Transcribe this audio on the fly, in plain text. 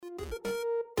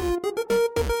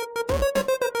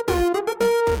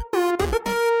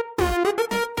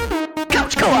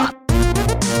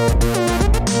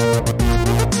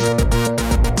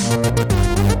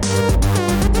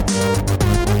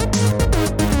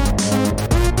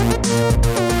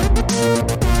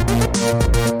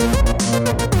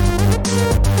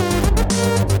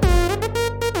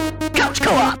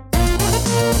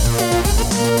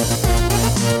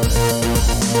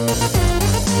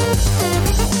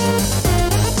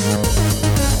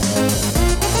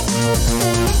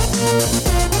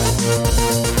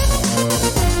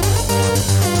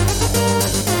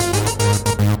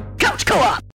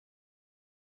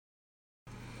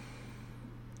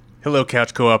Hello,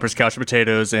 Couch Co-opers, Couch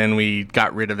Potatoes, and we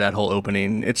got rid of that whole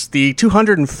opening. It's the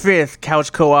 205th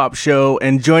Couch Co-op show,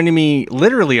 and joining me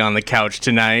literally on the couch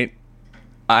tonight,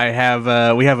 we have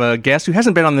a guest who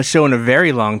hasn't been on the show in a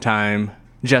very long time,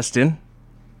 Justin,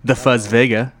 the Fuzz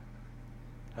Vega.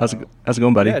 How's it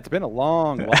going, buddy? Yeah, it's been a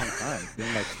long time. It's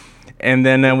been and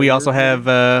then we also have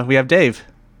Dave.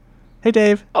 Hey,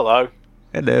 Dave. Hello.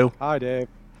 Hello. Hi, Dave.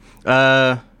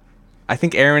 I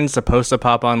think Aaron's supposed to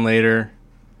pop on later.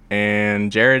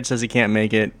 And Jared says he can't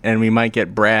make it, and we might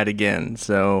get Brad again.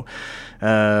 So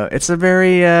it's a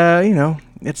very,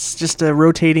 it's just a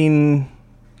rotating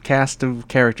cast of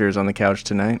characters on the couch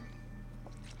tonight.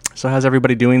 So how's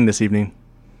everybody doing this evening?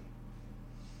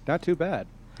 Not too bad.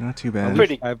 Not too bad.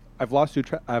 I've lost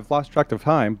track of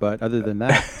time, but other than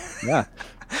that, yeah.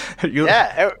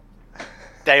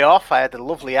 Day off. I had a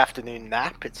lovely afternoon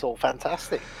nap. It's all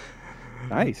fantastic.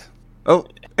 Nice. Oh,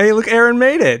 hey, look, Aaron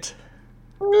made it.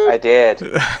 I did.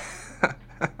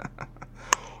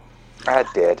 I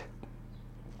did.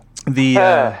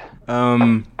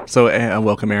 So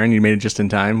welcome, Aaron. You made it just in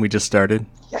time. We just started.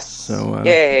 Yes. So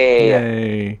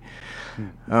yay.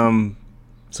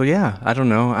 So yeah, I don't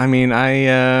know. I mean,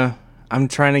 I'm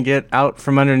trying to get out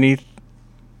from underneath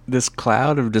this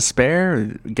cloud of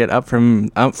despair, get up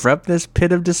from this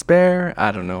pit of despair.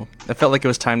 I don't know. I felt like it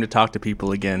was time to talk to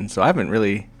people again. So I haven't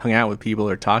really hung out with people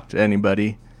or talked to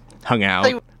anybody. Hung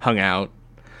out.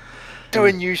 Do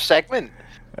a new segment.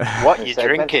 What you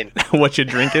drinking? What you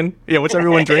drinking? Yeah, what's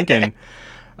everyone drinking?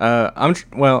 I'm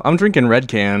drinking Red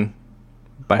Can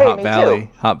by Hop Valley. Too.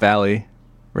 Hop Valley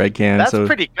Red Can. That's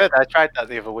pretty good. I tried that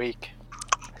the other week.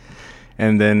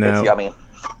 And then it's yummy.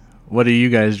 What are you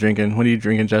guys drinking? What are you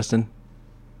drinking, Justin?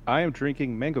 I am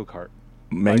drinking Mango Cart.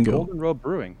 Mango. By Golden Road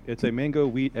Brewing. It's a mango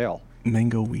wheat ale.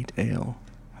 Mango wheat ale.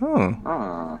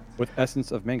 Huh. With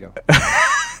essence of mango.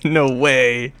 No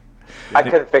way. I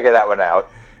couldn't figure that one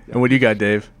out. And what do you got,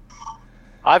 Dave?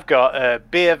 I've got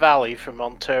Beer Valley from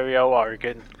Ontario,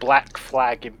 Oregon. Black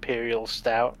Flag Imperial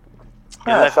Stout.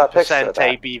 11%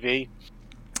 ABV.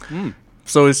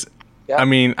 So is... Yeah. I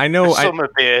mean, I know summer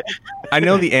beer. I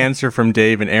know the answer from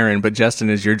Dave and Aaron, but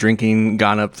Justin, is your drinking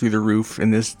gone up through the roof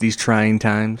in these trying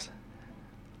times?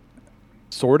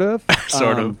 Sort of.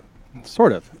 Sort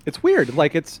of. It's weird.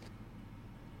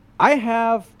 I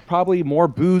have probably more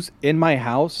booze in my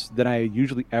house than I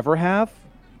usually ever have,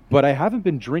 but I haven't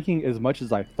been drinking as much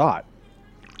as I thought.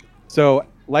 So,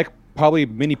 like probably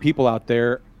many people out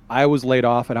there, I was laid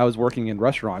off and I was working in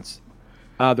restaurants.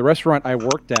 The restaurant I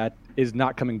worked at is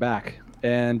not coming back,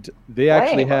 and they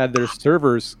actually had their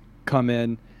servers come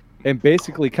in and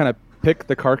basically kind of pick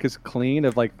the carcass clean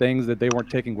of things that they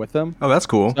weren't taking with them. Oh, that's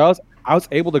cool. So I was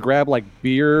able to grab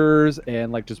beers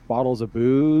and just bottles of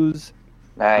booze.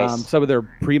 Nice. Some of their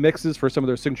premixes for some of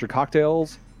their signature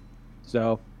cocktails.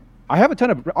 So I have a ton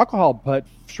of alcohol, but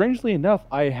strangely enough,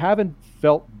 I haven't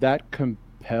felt that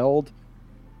compelled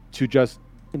to just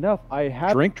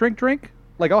drink.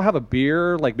 I'll have a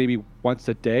beer maybe once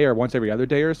a day or once every other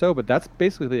day or so, but that's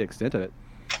basically the extent of it.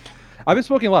 I've been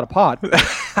smoking a lot of pot.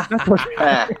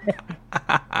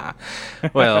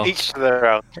 Well, each to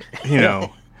their own.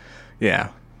 Yeah.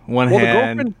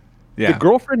 The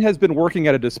girlfriend has been working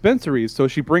at a dispensary, so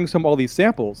she brings home all these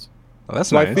samples. Oh, that's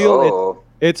so nice. I feel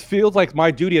it feels like my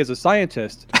duty as a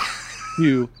scientist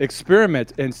to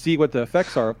experiment and see what the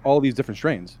effects are of all these different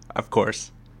strains. Of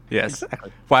course. Yes.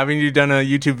 Exactly. Why haven't you done a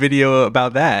YouTube video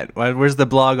about that? Where's the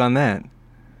blog on that?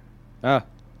 I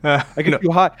get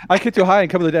too high. I get too high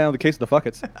and come down the case of the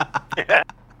fuckets.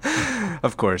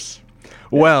 Of course. Yeah.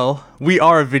 Well, we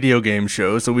are a video game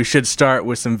show, so we should start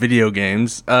with some video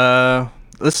games.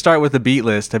 Let's start with the beat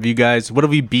list. What have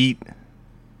we beat?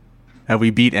 Have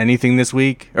we beat anything this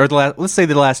week? Or let's say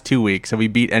the last 2 weeks. Have we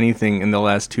beat anything in the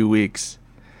last 2 weeks?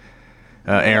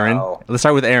 Aaron? No. Let's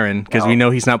start with Aaron, because we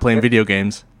know he's not playing video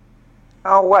games.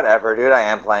 Oh, whatever, dude. I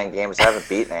am playing games. I haven't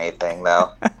beaten anything,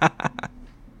 though.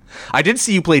 I did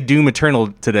see you play Doom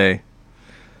Eternal today.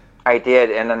 I did,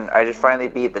 and then I just finally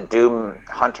beat the Doom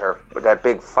Hunter with that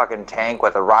big fucking tank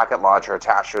with a rocket launcher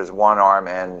attached to his one arm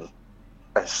and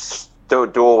a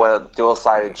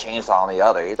dual-sided chainsaw on the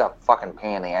other. He's a fucking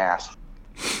pain in the ass.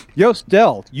 Yo,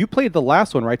 Stel, you played the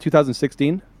last one, right?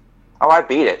 2016? Oh, I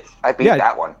beat it. I beat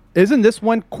that one. Isn't this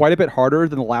one quite a bit harder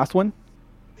than the last one?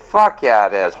 Fuck yeah,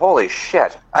 it is. Holy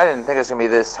shit. I didn't think it was going to be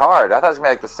this hard. I thought it was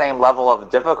going to be the same level of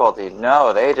difficulty.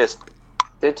 No, they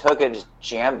took and just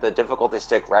jammed the difficulty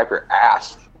stick right up your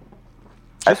ass.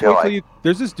 Just wait till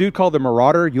there's this dude called the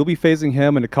Marauder. You'll be phasing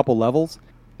him in a couple levels.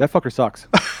 That fucker sucks.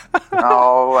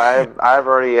 No, I've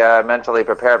already mentally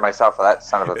prepared myself for that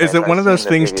son of a bitch. Is it one of those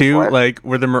things too, like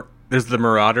where there's the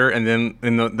Marauder, and then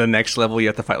in the next level you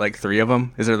have to fight like 3 of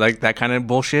them? Is there like that kind of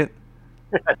bullshit?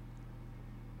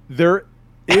 There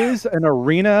is an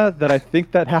arena that I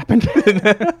think that happened.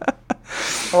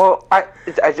 Well, I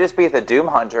just beat the Doom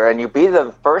Hunter, and you beat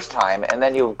them first time, and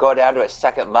then you go down to a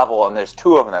second level, and there's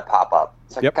 2 of them that pop up.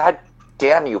 It's like, God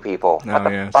damn you people. Oh,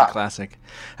 yeah, it's a classic.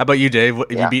 How about you, Dave?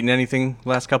 Have you beaten anything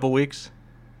last couple weeks?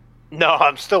 No,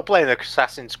 I'm still playing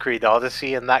Assassin's Creed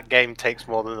Odyssey, and that game takes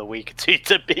more than a week or 2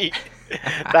 to beat.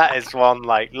 That is one,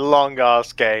 like,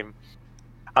 long-ass game.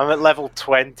 I'm at level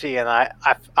 20, and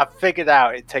I've figured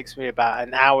out it takes me about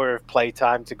an hour of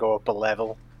playtime to go up a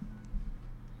level.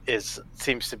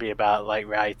 Seems to be about, like,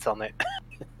 right on it.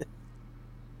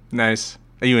 Nice.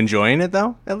 Are you enjoying it,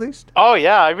 though, at least? Oh,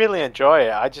 yeah, I really enjoy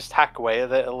it. I just hack away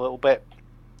at it a little bit.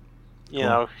 You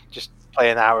know, just play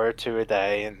an hour or 2 a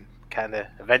day, and kind of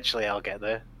eventually I'll get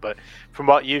there. But from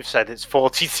what you've said, it's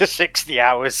 40 to 60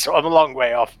 hours, so I'm a long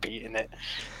way off beating it.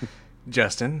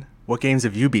 Justin, what games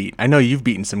have you beat? I know you've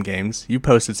beaten some games. You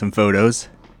posted some photos.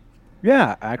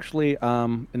 Yeah, actually,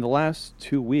 in the last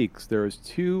 2 weeks, there was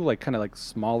 2 like kind of like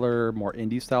smaller, more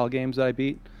indie style games that I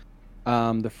beat.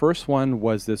 The first one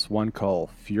was this one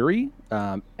called Furi,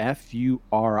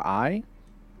 F-U-R-I.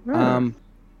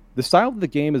 The style of the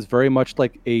game is very much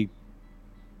like a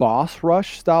boss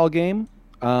rush style game,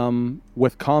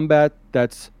 with combat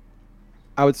that's,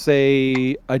 I would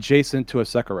say, adjacent to a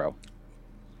Sekiro.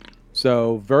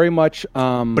 So very much.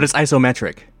 But it's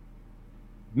isometric.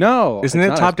 No, isn't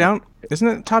it top down? Isn't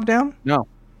it top down? No,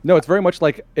 it's very much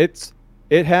like it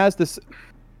has this.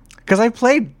 Because I've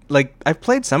played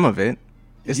some of it.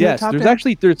 Isn't it top down?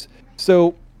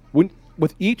 So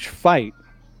with each fight,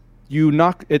 you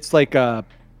knock. It's like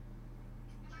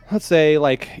let's say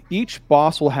like each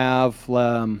boss will have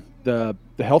the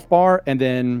health bar and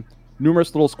then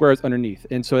numerous little squares underneath,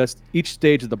 and so that's each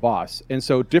stage of the boss. And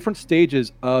so different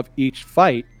stages of each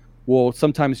fight will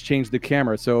sometimes change the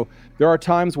camera. So there are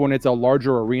times when it's a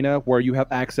larger arena where you have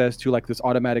access to like this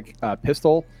automatic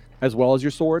pistol as well as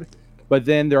your sword. But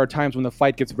then there are times when the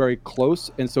fight gets very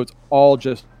close, and so it's all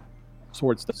just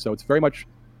sword stuff. So it's very much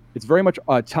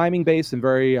timing based and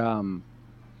very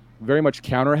much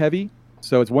counter heavy.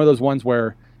 So it's one of those ones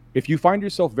where if you find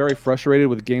yourself very frustrated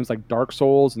with games like Dark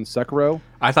Souls and Sekiro, you're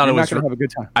not going to have a good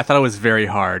time. I thought it was very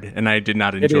hard, and I did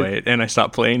not enjoy it, and I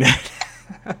stopped playing it.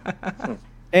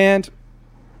 And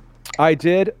I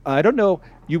did. I don't know.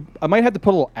 I might have to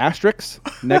put a little asterisk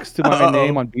next to my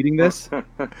name on beating this,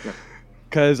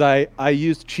 because I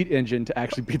used Cheat Engine to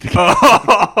actually beat the game.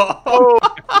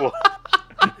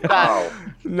 Wow.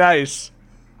 Nice.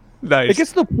 It gets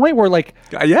to the point where, like,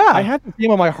 I had the game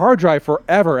on my hard drive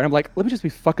forever, and I'm like, let me just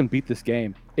fucking beat this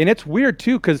game. And it's weird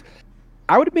too, because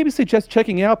I would maybe suggest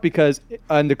checking it out, because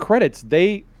in the credits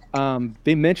they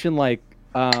mention like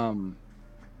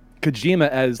Kojima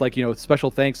as, like,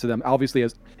 special thanks to them, obviously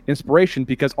as inspiration,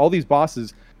 because all these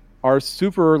bosses are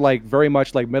super, like, very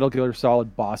much like Metal Gear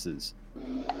Solid bosses.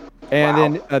 And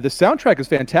then the soundtrack is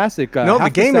fantastic.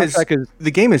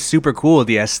 The game is super cool.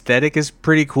 The aesthetic is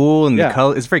pretty cool, and the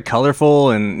color is very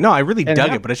colorful. And I really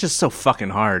dug it, but it's just so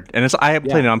fucking hard. And I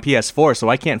played it on PS4, so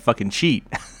I can't fucking cheat.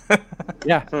 But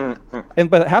half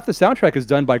the soundtrack is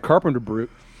done by Carpenter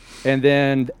Brute, and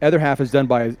then the other half is done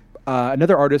by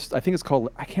another artist. I think it's called.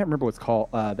 I can't remember what's called.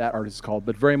 That artist is called,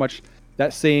 but very much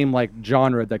that same like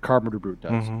genre that Carpenter Brute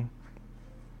does. Mm-hmm.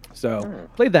 So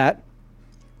played that.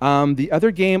 The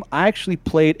other game I actually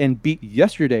played and beat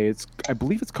yesterday, I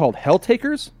believe it's called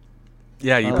Helltakers.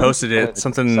 Yeah, you posted it.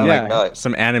 Something like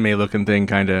some anime looking thing,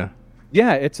 kind of.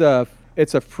 Yeah, it's a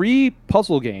free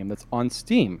puzzle game that's on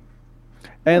Steam.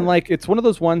 And like, it's one of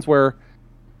those ones where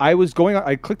I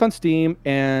clicked on Steam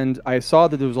and I saw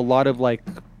that there was a lot of like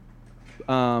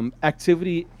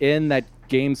activity in that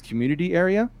game's community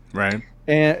area. Right.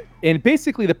 And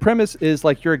basically the premise is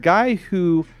like, you're a guy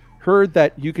who heard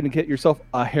that you can get yourself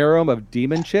a harem of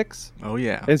demon chicks. Oh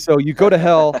yeah. And so you go to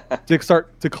hell to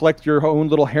start to collect your own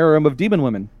little harem of demon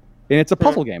women. And it's a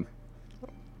puzzle game.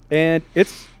 And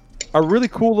it's a really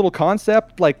cool little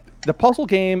concept. Like, the puzzle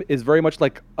game is very much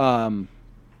like the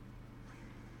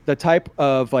type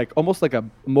of like almost like a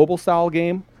mobile style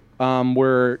game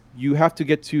where you have to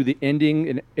get to the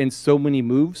ending in so many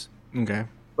moves. Okay.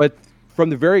 But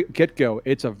from the very get-go,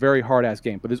 it's a very hard-ass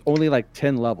game. But there's only like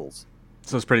 10 levels.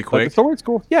 So it's pretty quick. So it's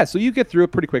cool. Yeah, so you get through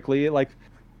it pretty quickly. Like,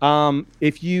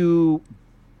 if you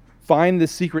find the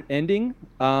secret ending,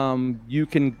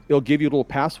 it'll give you a little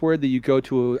password that you go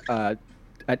to at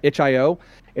itch.io,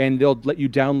 and they'll let you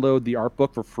download the art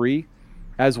book for free,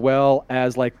 as well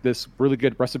as like this really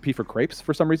good recipe for crepes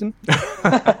for some reason.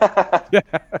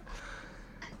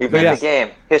 You beat the game.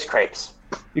 Here's crepes.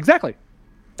 Exactly.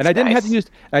 And I didn't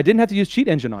have to use cheat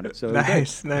engine on it. So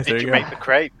nice. There Did you go. make the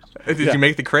crepes? Did you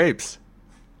make the crepes?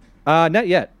 Not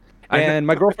yet. And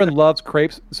my girlfriend loves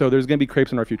crepes, so there's gonna be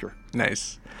crepes in our future.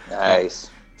 Nice.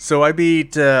 So I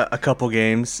beat a couple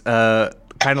games.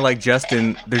 Kind of like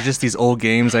Justin, there's just these old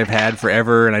games I've had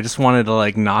forever, and I just wanted to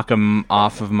like knock them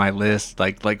off of my list,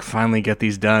 like finally get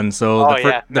these done. So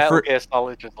Metal Gear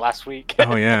Solid was last week.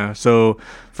 Oh yeah. So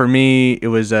for me, it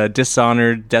was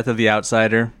Dishonored, Death of the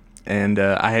Outsider, and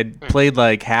I had played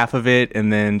like half of it,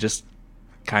 and then just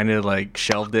kind of like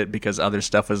shelved it because other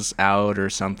stuff was out or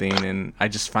something, and I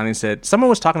just finally said, someone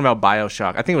was talking about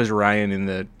BioShock. I think it was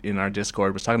Ryan in our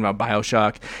Discord was talking about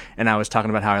BioShock, and I was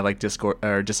talking about how I like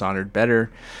Dishonored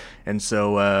better, and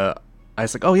so I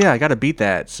was like, oh yeah, I gotta beat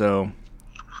that. So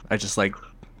I just like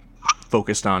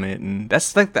focused on it, and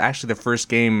that's like actually the first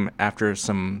game after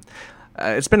some.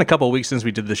 It's been a couple of weeks since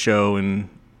we did the show, and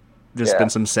there's been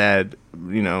some sad,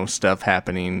 stuff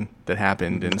happened,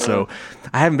 and so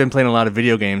I haven't been playing a lot of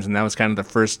video games, and that was kind of the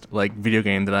first like video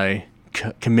game that I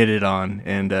committed on,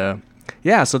 and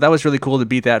so that was really cool to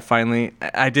beat that finally.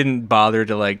 I didn't bother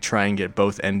to like try and get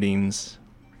both endings,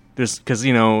 just because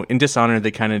in Dishonored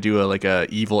they kind of do a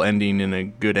evil ending and a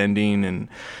good ending,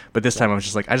 but this time I was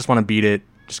just like, I just want to beat it.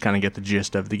 Just kind of get the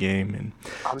gist of the game, and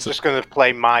I'm just gonna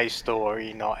play my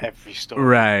story, not every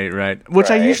story. Right. Which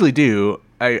I usually do.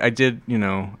 I did,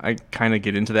 I kind of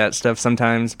get into that stuff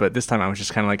sometimes, but this time I was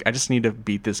just kind of like, I just need to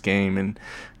beat this game and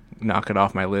knock it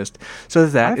off my list. So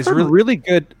I've heard really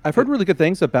good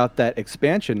things about that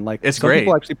expansion. Like, it's some great.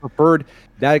 People actually preferred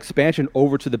that expansion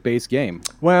over to the base game.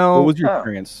 Well, what was your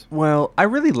experience? Well,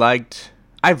 I've liked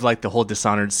the whole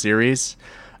Dishonored series.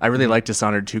 I really liked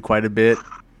Dishonored 2 quite a bit.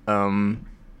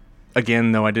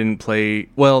 Again, though, I didn't play...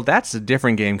 Well, that's a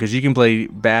different game, because you can play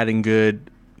bad and good.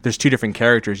 There's 2 different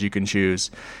characters you can choose.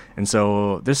 And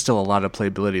so there's still a lot of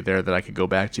playability there that I could go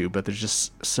back to, but there's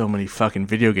just so many fucking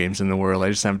video games in the world. I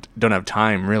just don't have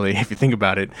time, really, if you think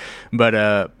about it.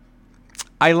 But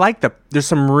I like there's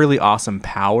some really awesome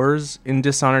powers in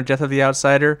Dishonored Death of the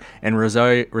Outsider, and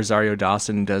Rosario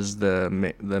Dawson does the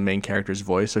main character's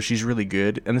voice, so she's really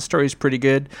good, and the story's pretty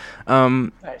good.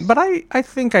 Nice. But I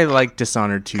think I like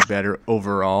Dishonored 2 better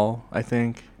overall, I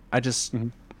think. I just...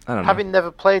 I don't know. Having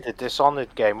never played a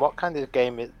Dishonored game, what kind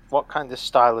of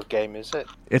style of game is it?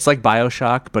 It's like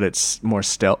BioShock, but it's more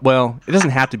stealth. Well, it doesn't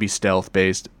have to be stealth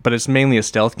based, but it's mainly a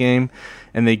stealth game,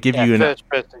 and they give you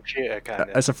first-person shooter kind of.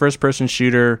 It's a first-person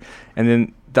shooter, and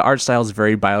then the art style is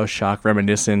very BioShock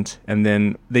reminiscent, and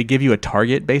then they give you a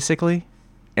target basically,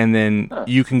 and then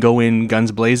you can go in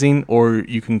guns blazing, or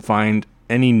you can find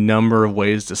any number of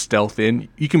ways to stealth in.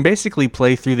 You can basically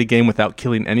play through the game without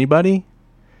killing anybody.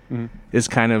 Is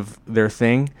kind of their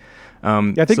thing.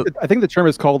 I think the term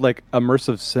is called like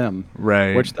immersive sim,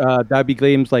 right? Which that'd be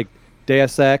games like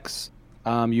Deus Ex.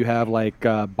 You have like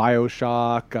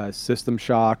BioShock, System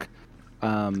Shock,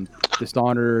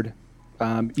 Dishonored,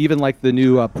 even like the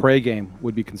new Prey game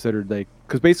would be considered like,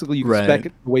 because basically you can spec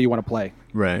it the way you want to play.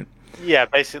 Right. Yeah,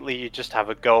 basically you just have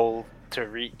a goal to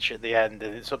reach at the end,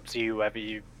 and it's up to you whether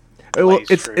you. Well,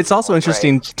 it's also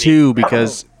interesting too,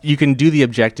 because you can do the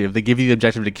objective. They give you the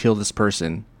objective to kill this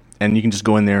person, and you can just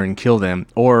go in there and kill them.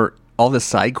 Or all the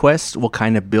side quests will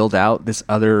kind of build out this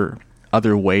other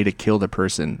way to kill the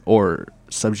person or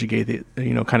subjugate it.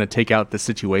 Kind of take out the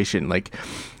situation. Like,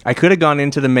 I could have gone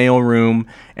into the mail room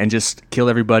and just killed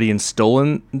everybody and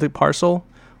stolen the parcel,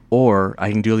 or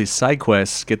I can do all these side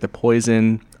quests, get the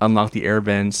poison, unlock the air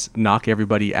vents, knock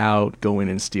everybody out, go in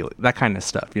and steal it. That kind of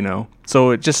stuff,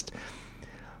 So it's just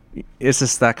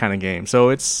that kind of game. So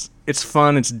it's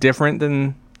fun. It's different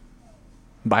than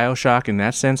BioShock in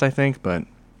that sense, I think. But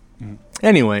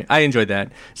anyway, I enjoyed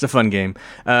that. It's a fun game.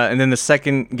 And then the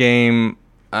second game,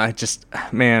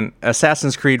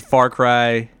 Assassin's Creed Far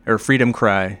Cry, or Freedom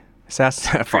Cry.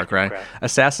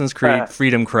 Assassin's Creed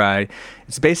Freedom Cry.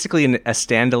 It's basically a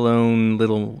standalone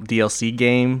little DLC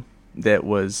game that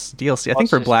was DLC. I think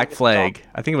for Black Flag.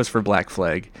 I think it was for Black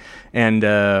Flag, and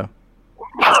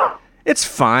it's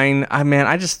fine.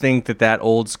 I just think that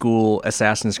old school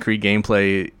Assassin's Creed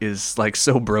gameplay is like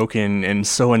so broken and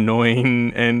so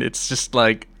annoying, and it's just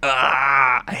like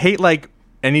I hate like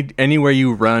anywhere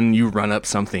you run up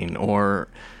something, or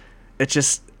it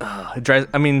just. It drives.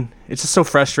 It's just so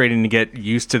frustrating to get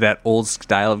used to that old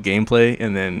style of gameplay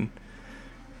and then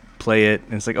play it.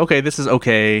 And it's like, okay, this is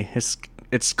okay.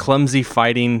 It's clumsy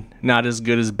fighting, not as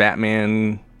good as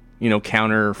Batman,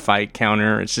 counter.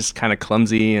 It's just kind of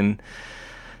clumsy, and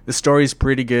the story's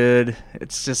pretty good.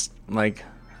 It's just like,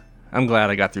 I'm glad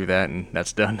I got through that and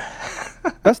that's done.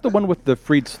 That's the one with the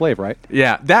freed slave, right?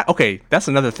 Yeah, that's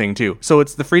another thing too. So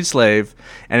it's the freed slave,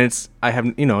 and it's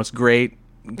great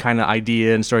kind of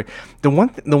idea and story. The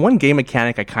one game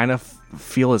mechanic I kind of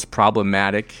feel is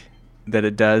problematic that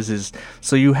it does is,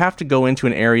 so you have to go into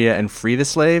an area and free the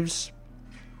slaves,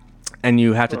 and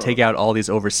you have to take out all these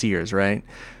overseers, right?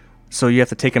 So you have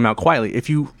to take them out quietly. If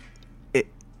you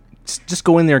just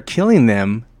go in there killing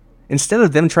them, instead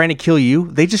of them trying to kill you,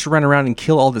 they just run around and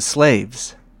kill all the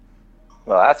slaves.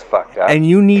 Well, that's fucked up. And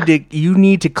you need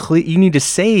to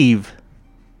save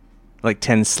like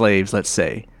 10 slaves, let's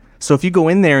say. So if you go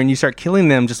in there and you start killing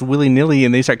them just willy-nilly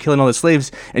and they start killing all the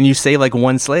slaves and you save like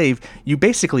one slave, you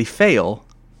basically fail.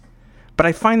 But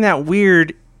I find that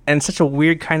weird and such a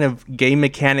weird kind of game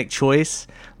mechanic choice.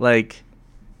 Like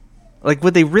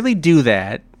would they really do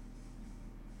that?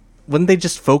 Wouldn't they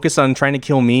just focus on trying to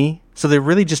kill me? So they're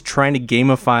really just trying to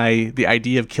gamify the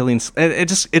idea of killing.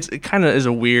 It kind of is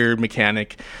a weird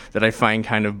mechanic that I find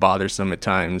kind of bothersome at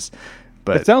times.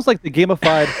 But it sounds like the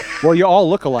gamified. Well, you all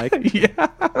look alike. Yeah.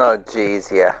 Oh,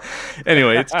 jeez, yeah.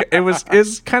 Anyway,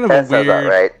 it's kind of That a sounds weird. about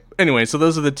right. Anyway, so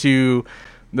those are the two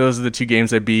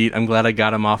games I beat. I'm glad I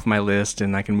got them off my list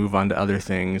and I can move on to other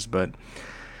things. But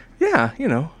yeah,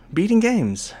 beating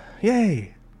games,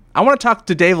 yay! I want to talk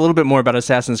to Dave a little bit more about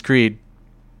Assassin's Creed.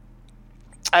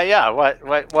 Yeah. What do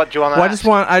you want to? Well,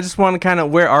 I just want to kind of,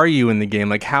 where are you in the game?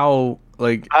 Like how,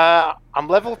 like. I'm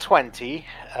level 20.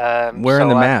 Where in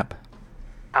the map?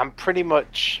 I'm pretty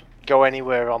much go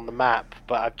anywhere on the map,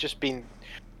 but I've just been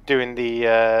doing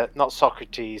the not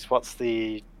Socrates. What's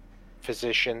the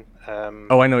physician?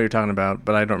 Oh, I know what you're talking about,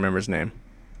 but I don't remember his name.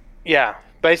 Yeah,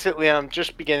 basically, I'm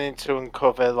just beginning to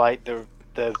uncover like the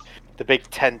big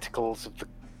tentacles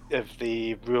of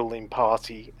the ruling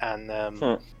party, and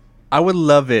I would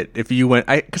love it if you went,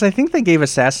 because I think they gave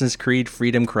Assassin's Creed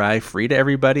Freedom Cry free to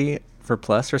everybody for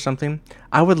Plus or something.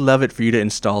 I would love it for you to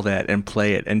install that and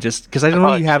play it, and just because I don't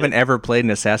know you haven't ever played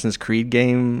an Assassin's Creed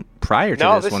game prior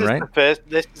to this one, right?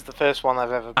 This is the first one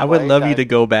I've ever played. I would love you to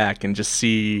go back and just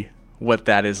see what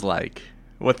that is like,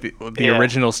 what the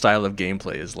original style of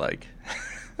gameplay is like.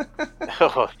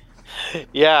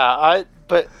 Yeah,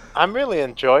 but I'm really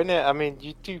enjoying it. I mean,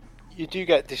 you do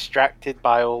get distracted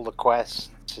by all the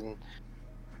quests, and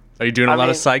are you doing a lot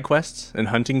of side quests and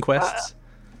hunting quests?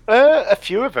 A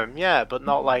few of them, yeah, but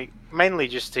not like, mainly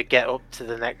just to get up to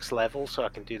the next level so I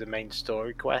can do the main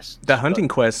story quests. The hunting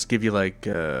quests give you like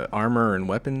armor and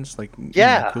weapons, like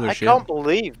cooler I shit. can't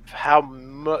believe how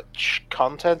much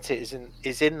content is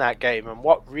in that game, and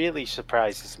what really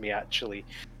surprises me actually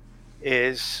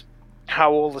is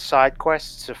how all the side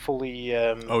quests are fully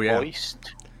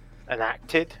voiced and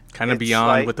acted. Kind of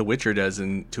beyond what The Witcher does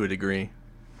to a degree.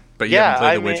 But you haven't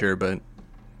played The Witcher, but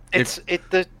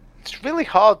it's really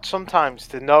hard sometimes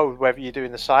to know whether you're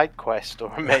doing a side quest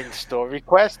or a main story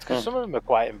quest, because some of them are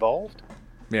quite involved.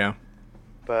 Yeah.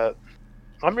 But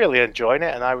I'm really enjoying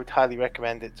it, and I would highly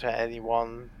recommend it to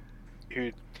anyone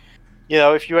who,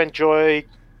 if you enjoy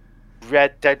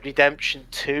Red Dead Redemption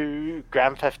 2,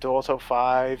 Grand Theft Auto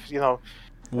 5,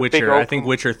 Witcher. I think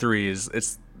Witcher 3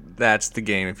 that's the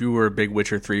game. If you were a big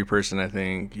Witcher 3 person, I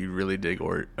think you'd really dig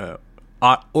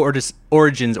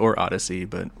Origins or Odyssey,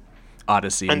 but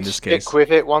Odyssey in this case. And stick with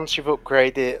it once you've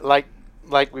upgraded it, like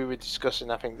we were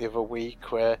discussing, I think, the other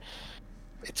week, where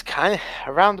it's kind of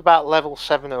around about level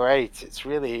 7 or 8. It's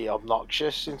really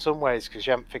obnoxious in some ways because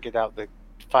you haven't figured out the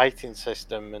fighting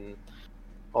system and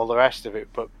all the rest of it.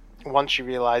 But once you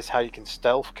realize how you can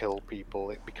stealth kill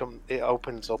people, it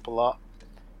opens up a lot,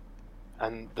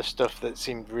 and the stuff that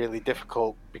seemed really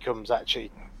difficult becomes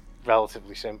actually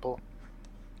relatively simple.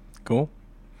 Cool.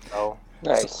 Oh,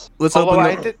 nice. Let's open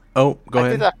up. Go ahead. I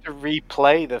did have to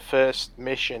replay the first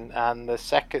mission and the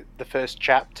first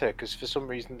chapter because for some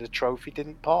reason the trophy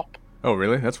didn't pop. Oh,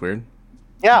 really? That's weird.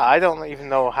 Yeah, I don't even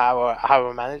know how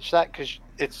I managed that because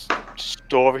it's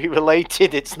story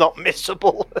related. It's not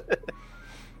missable.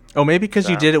 Oh, maybe because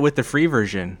you did it with the free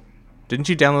version. Didn't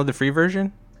you download the free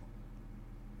version?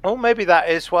 Oh, maybe that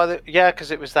is why. Because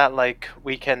it was that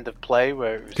weekend of play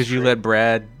where it was. Because you let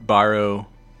Brad borrow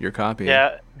your copy.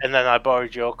 Yeah, and then I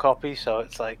borrowed your copy, so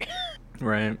it's like.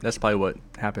 Right, that's probably what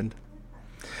happened.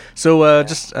 So,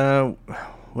 just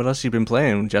what else you been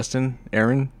playing, Justin?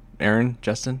 Aaron,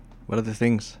 Justin? What other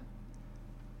things?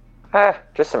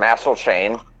 Just some Asshole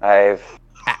Chain.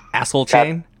 Asshole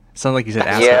Chain? Sounds like you said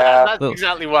asshole. Yeah, that's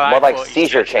exactly what I more like thought.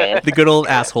 Seizure Chain. The good old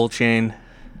asshole chain.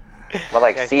 More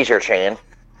like Seizure Chain.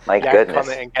 My goodness.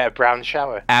 On it and get a brown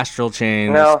shower. Astral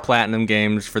Chain, No. Platinum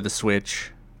games for the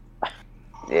Switch.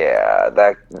 Yeah,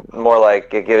 that more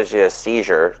like it gives you a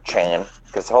seizure chain.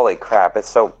 Because holy crap, it's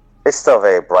so It's still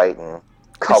very bright and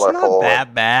colorful. It's not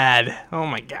that bad. Oh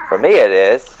my god. For me, it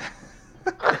is.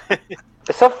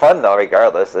 It's so fun though,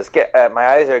 regardless. My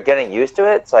eyes are getting used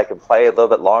to it, so I can play a little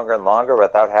bit longer and longer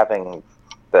without having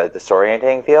the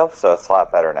disorienting feel. So it's a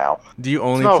lot better now. Do you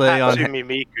only play on? Do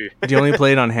you only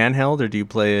play it on handheld, or do you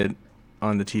play it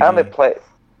on the TV? I only play.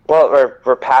 Well,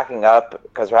 we're packing up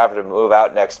because we're having to move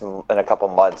out in a couple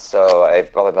months, so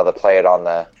I've probably been able to play it on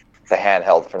the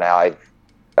handheld for now.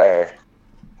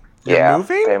 You're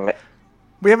moving?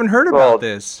 We haven't heard about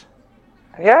this.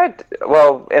 Yeah,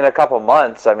 well, in a couple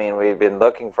months. I mean, we've been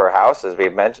looking for houses.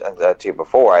 We've mentioned that to you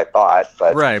before, I thought.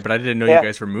 But right, but I didn't know you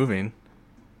guys were moving.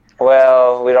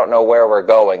 Well, we don't know where we're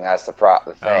going. That's the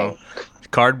thing.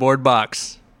 Cardboard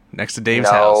box next to Dave's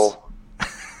house.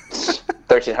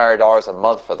 $1,300 a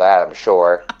month for that, I'm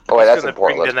sure. Oh, wait, that's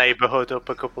important. Bring the neighborhood up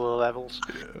a couple of levels.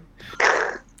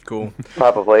 Cool.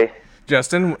 Probably.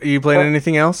 Justin, are you playing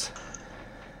anything else?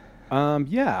 I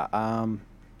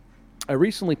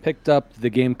recently picked up the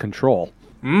game Control.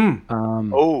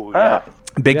 Yeah.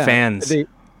 Big fans.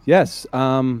 Yes.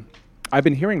 I've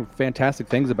been hearing fantastic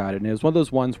things about it, and it was one of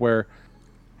those ones where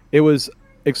it was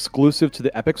exclusive to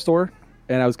the Epic Store,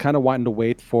 and I was kind of wanting to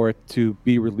wait for it to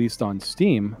be released on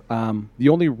Steam. The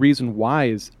only reason why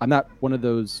is I'm not one of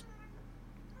those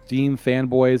Steam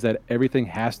fanboys that everything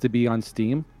has to be on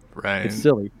Steam. Right. It's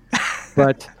silly.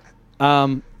 But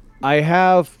I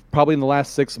have probably in the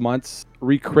last 6 months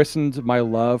rechristened my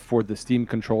love for the Steam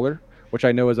controller, which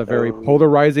I know is a very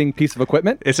polarizing piece of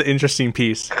equipment. It's an interesting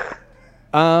piece.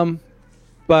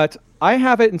 But I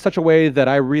have it in such a way that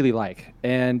I really like,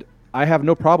 and I have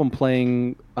no problem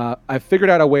playing. I figured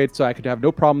out a way so I could have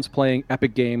no problems playing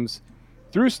Epic games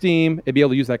through Steam and be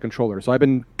able to use that controller. So I've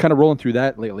been kind of rolling through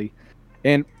that lately,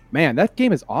 and man, that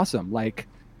game is awesome. Like,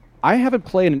 I haven't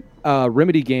played a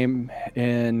Remedy game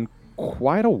in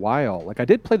quite a while. Like, I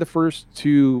did play the first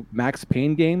 2 Max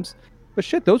Payne games, but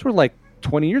shit, those were like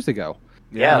 20 years ago.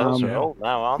 Yeah, those are old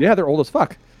now, aren't they? Yeah, they're old as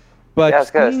fuck. But I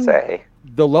was gonna say,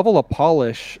 the level of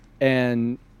polish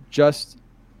and just,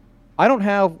 I don't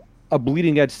have a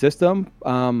bleeding edge system.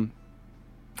 I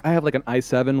have like an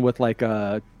i7 with like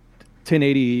a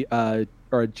 1080 or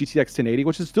a GTX 1080,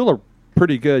 which is still a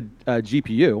pretty good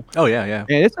GPU. Oh yeah.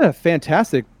 And it's a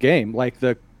fantastic game. Like,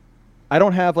 I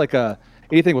don't have like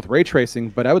anything with ray tracing,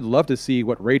 but I would love to see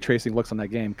what ray tracing looks on that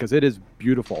game because it is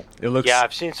beautiful. It looks. Yeah,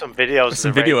 I've seen some videos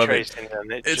of the ray tracing,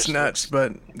 and it's nuts.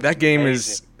 But that game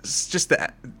is just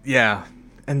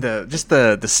and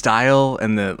the style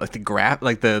and the like the graph,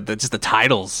 like the just the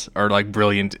titles are like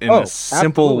brilliant in a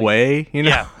simple way. You know.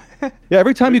 Yeah. Yeah.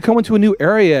 Every time you come into a new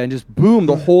area and just boom,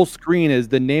 the whole screen is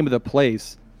the name of the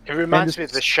place. It reminds me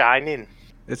of The Shining.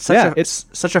 It's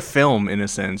such a film in a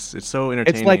sense. It's so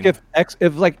entertaining. It's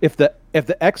like if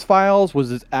the X-Files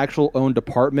was its actual own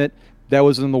department that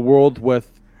was in the world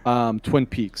with Twin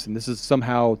Peaks, and this is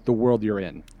somehow the world you're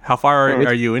in. How far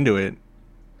are you into it?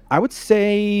 I would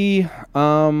say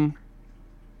I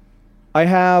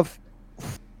have,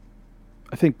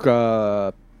 I think,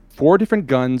 4 different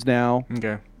guns now.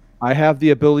 Okay. I have the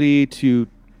ability to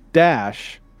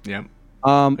dash. Yeah.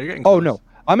 No.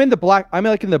 I'm in the Black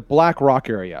Rock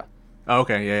area. Oh,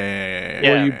 okay. Yeah.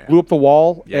 Where you blew up the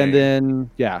wall,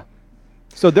 then.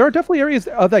 So there are definitely areas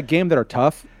of that game that are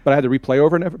tough, but I had to replay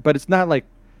over and over. But it's not like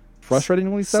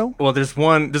frustratingly so. Well, there's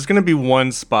going to be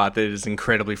one spot that is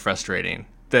incredibly frustrating.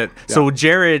 So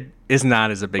Jared is not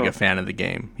as a big a fan of the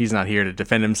game. He's not here to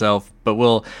defend himself, but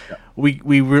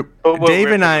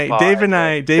Dave and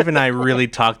I really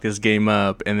talked this game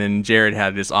up, and then Jared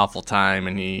had this awful time,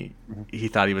 and he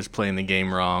thought he was playing the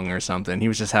game wrong or something. He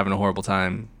was just having a horrible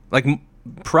time. Like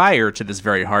prior to this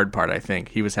very hard part, I think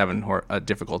he was having a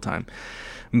difficult time.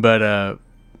 But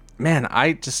man,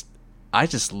 I just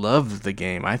loved the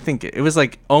game. I think it was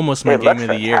like almost my game of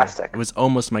the year. It was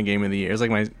almost my game of the year. It was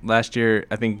like my last year.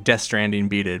 I think Death Stranding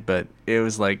beat it, but it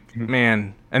was like,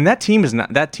 man. And that team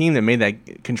that made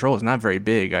that Control is not very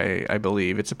big. I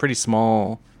believe it's a pretty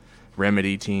small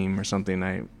Remedy team or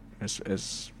something.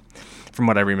 As from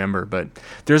what I remember, but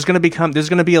there's gonna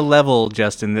be a level,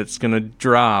 Justin, that's gonna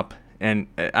drop, and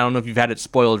I don't know if you've had it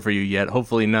spoiled for you yet.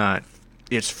 Hopefully not.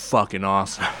 It's fucking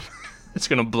awesome. It's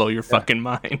gonna blow your fucking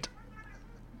mind.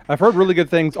 I've heard really good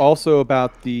things also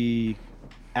about the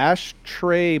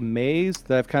Ashtray Maze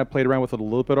that I've kind of played around with it a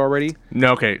little bit already.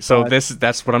 No, okay, so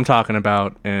that's what I'm talking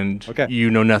about, and you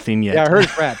know nothing yet. Yeah, I heard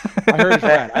it's rad. I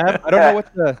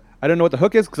don't know what the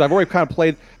hook is because I've already gone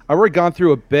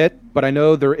through a bit, but I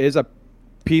know there is a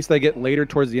piece that I get later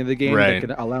towards the end of the game that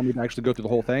can allow me to actually go through the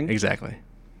whole thing. Exactly.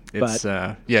 It's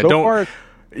far,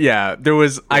 Yeah, there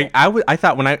was. I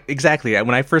thought when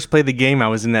I first played the game, I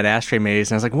was in that ashtray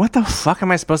maze, and I was like, "What the fuck am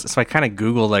I supposed to?" So I kind of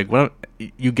Googled like, "Well,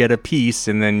 you get a piece,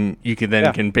 and then you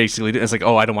can basically do." It's like,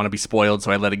 "Oh, I don't want to be spoiled,"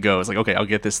 so I let it go. It's like, "Okay, I'll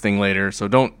get this thing later." So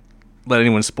don't let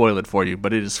anyone spoil it for you.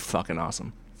 But it is fucking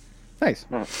awesome. Nice.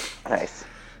 Nice.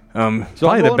 So Probably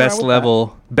I'm the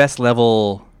rolling best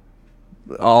level,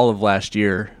 all of last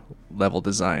year level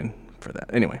design for that.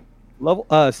 Anyway. Level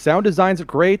sound designs are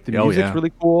great. The music's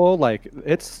really cool. Like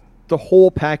it's the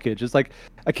whole package. It's like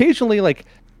occasionally like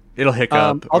it'll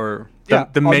hiccup or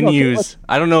the menus.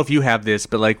 I don't know if you have this,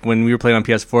 but like when we were playing on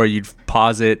PS4, you'd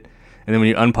pause it, and then when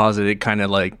you unpause it, it kind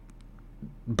of like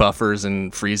buffers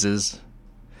and freezes.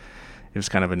 It was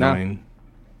kind of annoying.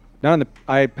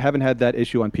 I haven't had that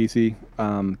issue on PC,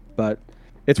 but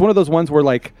it's one of those ones where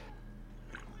like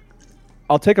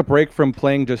I'll take a break from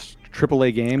playing just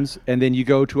AAA games, and then you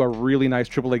go to a really nice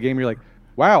AAA game, and you're like,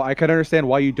 wow, I can understand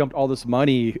why you dumped all this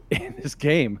money in this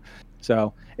game.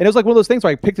 So, and it was like one of those things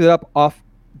where I picked it up off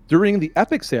during the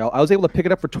Epic sale. I was able to pick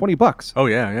it up for $20. Oh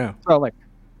yeah. So like,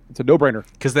 it's a no-brainer.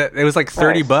 Because it was like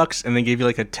 $30, and they gave you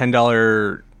like a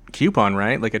 $10 coupon,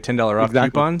 right? Like a $10 off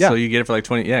coupon. Yeah. So you get it for like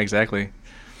 20. Yeah, exactly.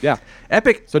 Yeah.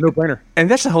 Epic. So no-brainer. And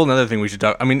that's a whole other thing we should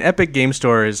talk. I mean, Epic Game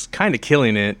Store is kind of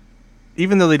killing it.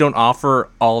 Even though they don't offer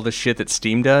all the shit that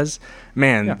Steam does,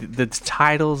 man, the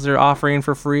titles they're offering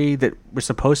for free that we're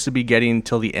supposed to be getting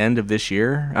till the end of this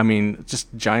year. I mean,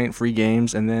 just giant free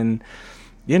games, and then,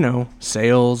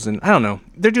 sales, and I don't know.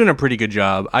 They're doing a pretty good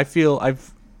job. I feel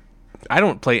I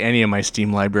don't play any of my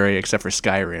Steam library except for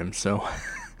Skyrim, so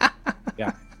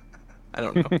yeah, I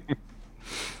don't know.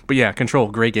 But yeah, Control,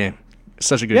 great game.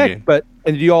 Such a good game.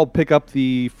 And did you all pick up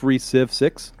the free Civ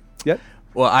 6 yet?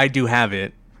 Well, I do have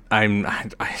it.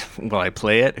 Will I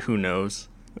play it? Who knows?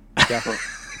 Yeah.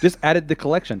 Just added the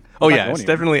collection. Oh yeah, it's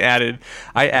definitely added.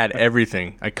 I add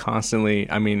everything. I constantly.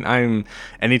 I mean,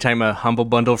 anytime a Humble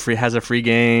Bundle has a free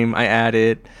game, I add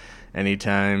it.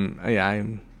 Anytime,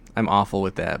 I'm awful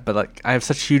with that. But like, I have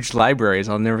such huge libraries,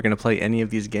 I'm never gonna play any of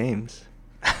these games.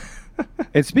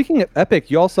 And speaking of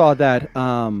Epic, you all saw that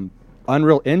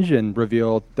Unreal Engine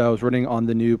reveal that was running on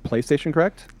the new PlayStation,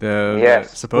 correct?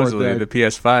 Supposedly the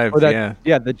PS5.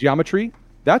 Yeah, the geometry.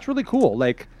 That's really cool.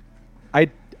 Like, I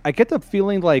get the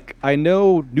feeling like I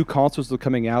know new consoles are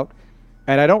coming out,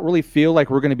 and I don't really feel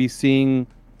like we're going to be seeing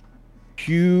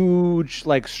huge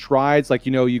like strides. Like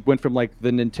you went from like the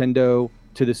Nintendo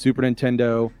to the Super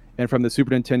Nintendo, and from the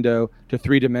Super Nintendo to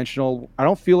three-dimensional. I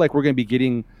don't feel like we're going to be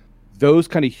getting those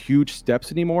kind of huge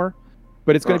steps anymore.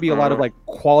 But it's going to be a lot of like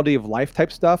quality of life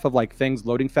type stuff of like things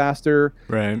loading faster.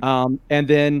 Right. And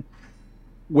then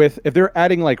if they're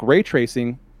adding like ray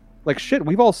tracing, like shit,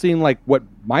 we've all seen like what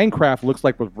Minecraft looks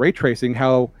like with ray tracing,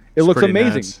 how it looks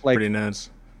amazing. Nuts. Like pretty nuts.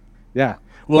 Yeah.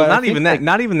 Well, not even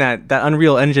that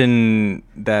Unreal Engine,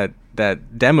 that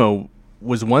demo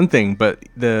was one thing, but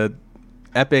the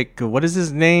Epic, what is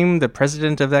his name? The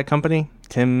president of that company?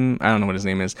 Tim, I don't know what his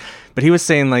name is. But he was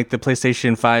saying like the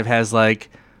PlayStation 5 has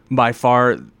like by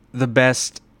far the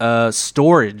best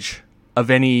storage of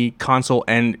any console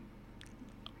and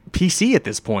PC at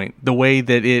this point. The way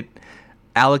that it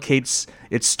allocates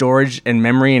its storage and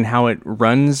memory and how it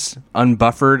runs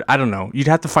unbuffered. I don't know. I'd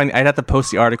have to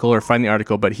post the article or find the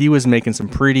article, but he was making some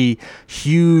pretty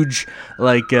huge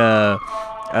like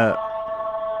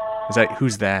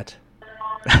who's that?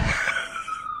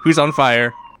 Who's on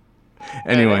fire?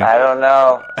 Anyway. I don't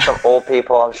know. Some old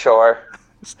people, I'm sure.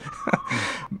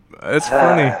 That's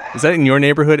funny. Is that in your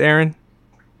neighborhood, Aaron?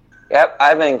 Yep,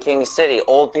 I'm in King City,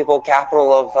 old people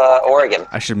capital of Oregon.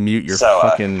 I should mute your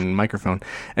fucking microphone.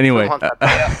 Anyway.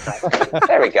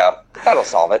 There we go. That'll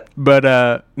solve it.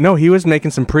 But no, he was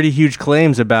making some pretty huge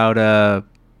claims about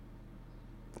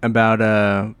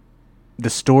the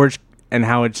storage and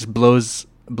how it just blows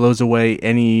away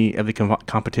any of the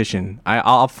competition.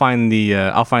 I'm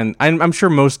sure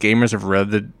most gamers have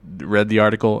read the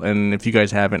article, and if you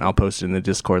guys haven't, I'll post it in the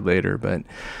Discord later. But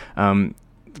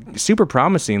super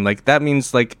promising. Like that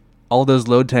means like all those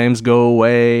load times go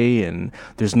away, and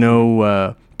there's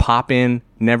no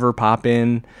never pop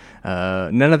in.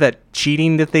 None of that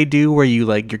cheating that they do, where you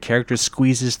like your character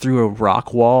squeezes through a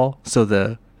rock wall so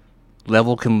the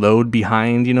level can load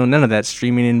behind. None of that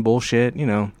streaming in bullshit.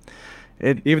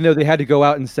 Even though they had to go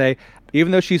out and say,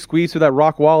 even though she squeezed through that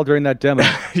rock wall during that demo.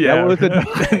 Yeah,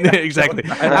 exactly.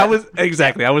 I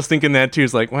was thinking that too.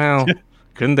 It's like, wow,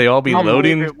 couldn't they all be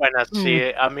loading? When I see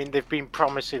it, I mean, they've been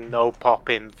promising no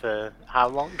pop-in for how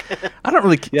long? I don't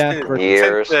really. Yeah,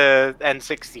 years. Since the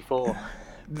N64.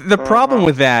 The problem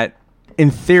with that, in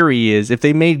theory, is if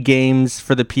they made games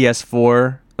for the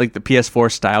PS4, like the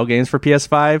PS4 style games for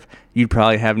PS5, you'd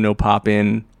probably have no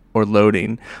pop-in or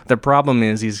loading. The problem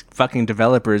is these fucking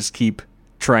developers keep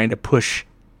trying to push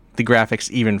the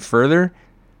graphics even further,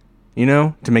 you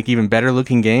know, to make even better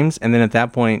looking games, and then at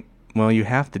that point, well, you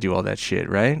have to do all that shit,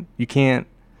 right? You can't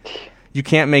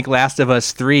make Last of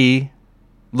Us 3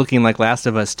 looking like Last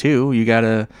of Us 2. You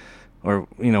gotta, or,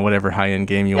 you know, whatever high-end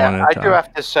game you want to... I do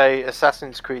have to say,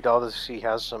 Assassin's Creed Odyssey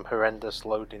has some horrendous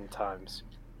loading times.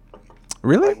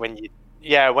 Really? Like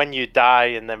when you die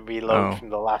and then reload from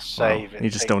the last save. You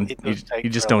just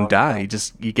don't die.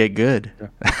 You get good.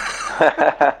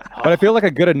 Yeah. But I feel like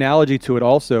a good analogy to it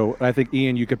also, and I think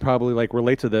Ian, you could probably like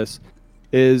relate to this,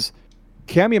 is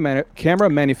camera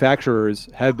manufacturers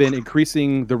have been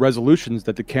increasing the resolutions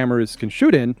that the cameras can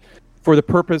shoot in for the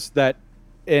purpose that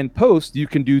in post you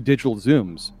can do digital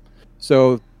zooms.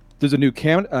 So there's a new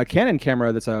Canon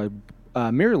camera that's a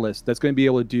mirrorless that's going to be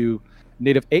able to do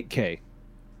native 8K.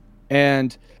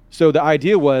 And so the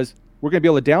idea was we're going to be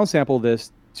able to downsample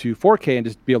this to 4K and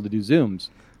just be able to do zooms.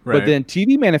 Right. But then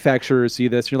TV manufacturers see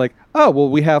this and you're like, oh, well,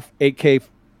 we have 8K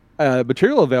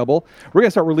material available. We're going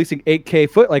to start releasing 8K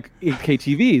 8K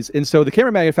TVs. And so the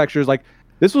camera manufacturers like,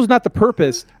 this was not the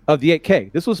purpose of the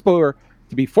 8K. This was supposed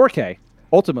to be 4K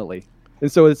ultimately.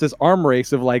 And so it's this arm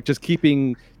race of like just keep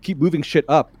moving shit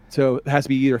up. So it has to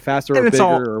be either faster or bigger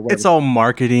or whatever. It's all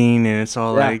marketing and it's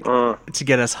all like to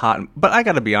get us hot. But I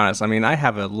got to be honest. I mean, I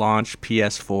have a launch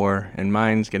PS4 and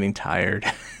mine's getting tired.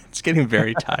 It's getting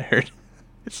very tired.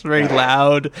 It's very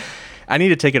loud. I need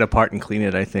to take it apart and clean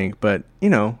it, I think. But, you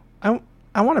know,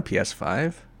 I want a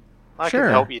PS5. I can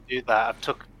help you do that. I've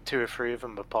took 2 or 3 of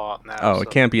them apart now. Oh, so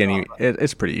it can't be any...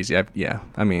 It's pretty easy. I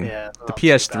mean, the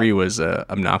PS3 was an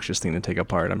obnoxious thing to take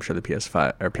apart. I'm sure the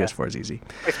PS5 or PS4 is easy.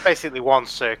 It's basically one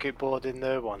circuit board in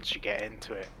there once you get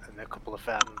into it, and a couple of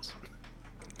fans.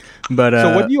 But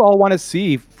so what do you all want to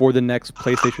see for the next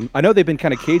PlayStation? I know they've been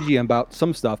kind of cagey about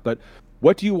some stuff, but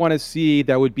what do you want to see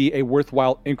that would be a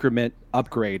worthwhile increment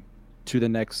upgrade to the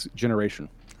next generation?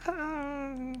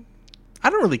 I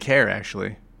don't really care,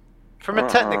 actually. From a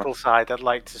technical side, I'd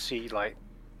like to see like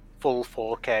full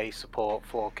 4K support,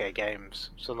 4K games.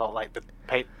 So not like the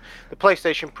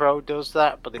PlayStation Pro does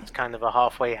that, but it's kind of a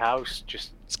halfway house.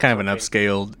 It's kind of an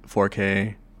upscaled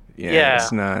 4K. Yeah,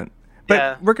 it's not.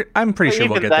 But I'm pretty sure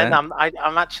we'll get that. I'm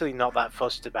actually not that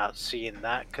fussed about seeing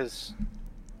that because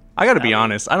I got to be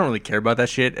honest. I don't really care about that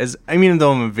shit. Even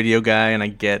though I'm a video guy and I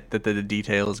get that the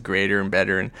detail is greater and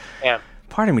better, and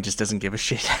part of me just doesn't give a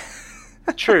shit.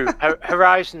 True.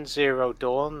 Horizon Zero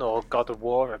Dawn or God of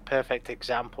War are perfect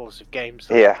examples of games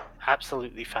that are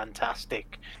absolutely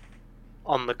fantastic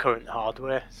on the current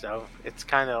hardware. So it's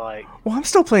kind of like... Well, I'm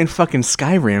still playing fucking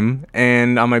Skyrim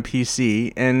and on my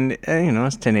PC, and it's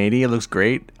 1080. It looks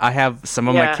great. I have some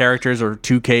of my characters are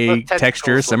 2K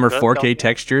textures, some are 4K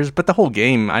textures, but the whole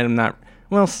game, I'm not...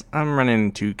 Well, I'm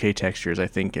running 2K textures, I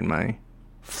think, in my...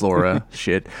 Flora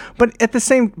shit, but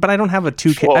I don't have a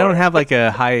 2K. I don't have like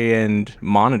a high-end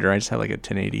monitor. I just have like a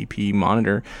 1080p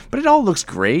monitor. But it all looks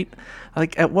great.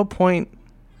 Like, at what point?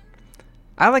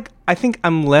 I think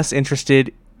I'm less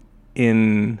interested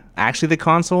in actually the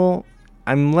console.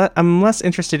 I'm less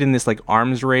interested in this like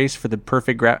arms race for the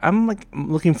perfect I'm like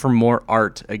looking for more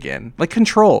art again, like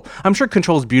Control. I'm sure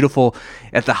Control is beautiful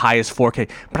at the highest 4K,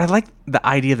 but I like the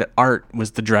idea that art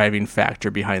was the driving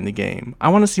factor behind the game. I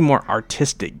want to see more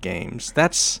artistic games.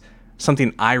 That's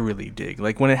something I really dig.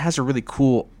 Like when it has a really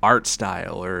cool art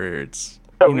style, or it's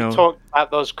we talked about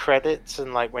those credits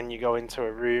and like when you go into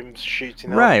a room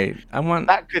shooting. Right.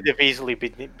 That could have easily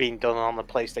been done on the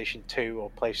PlayStation 2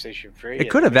 or PlayStation 3. It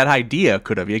could have. That idea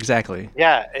could have. Exactly.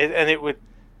 Yeah, and it would.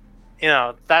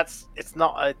 It's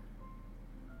not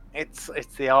It's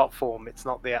the art form. It's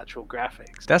not the actual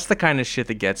graphics. That's the kind of shit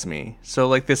that gets me. So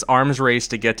like this arms race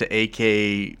to get to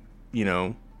AK,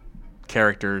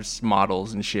 characters,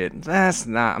 models, and shit.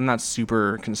 I'm not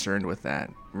super concerned with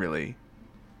that, really.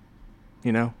 I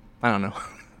don't know.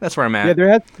 That's where I'm at.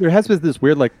 Yeah, there has been this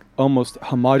weird, like, almost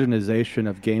homogenization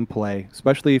of gameplay,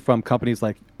 especially from companies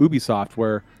like Ubisoft,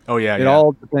 where it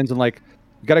all depends on, like,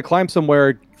 you got to climb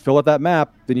somewhere, fill out that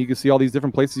map, then you can see all these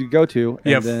different places you go to.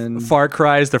 And then Far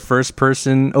Cry is the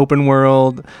first-person open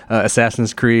world.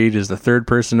 Assassin's Creed is the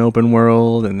third-person open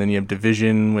world, and then you have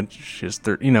Division, which is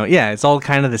third. It's all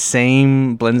kind of the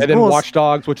same blends. And then Watch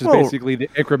Dogs, which is basically the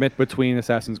increment between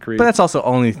Assassin's Creed. But that's all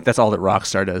that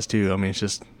Rockstar does too. I mean, it's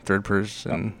just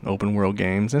third-person open world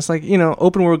games. And it's like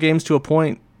open world games to a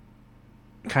point.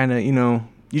 Kind of,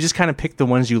 you just kind of pick the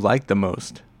ones you like the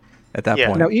most at that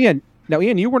point. Now,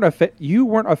 Ian, you weren't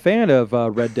a fan of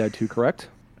Red Dead 2, correct?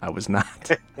 I was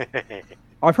not.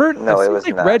 I've heard. No, it it seems was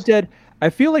like not. Red Dead. I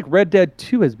feel like Red Dead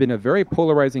 2 has been a very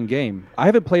polarizing game. I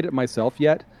haven't played it myself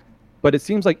yet, but it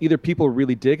seems like either people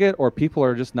really dig it or people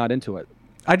are just not into it.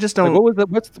 I just Like, don't.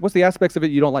 what's the aspects of it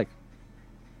you don't like?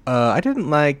 I didn't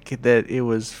like that it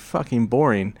was fucking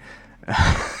boring.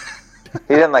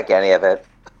 He didn't like any of it,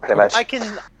 pretty much. I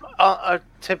can,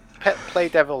 play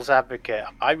devil's advocate,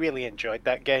 I really enjoyed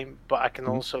that game, but I can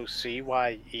also see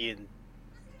why Ian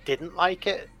didn't like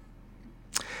it.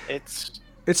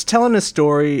 It's telling a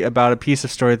story about a piece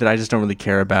of story that I just don't really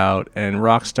care about, and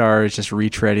Rockstar is just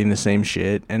retreading the same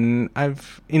shit. And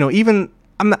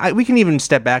we can even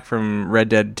step back from Red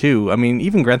Dead 2. I mean,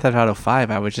 even Grand Theft Auto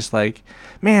 5, I was just like,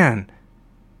 man,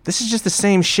 this is just the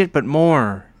same shit but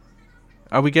more.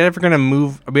 Are we ever gonna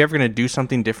move? Are we ever gonna do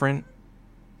something different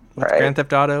with Grand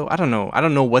Theft Auto? I don't know. I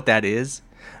don't know what that is.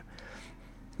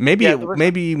 Maybe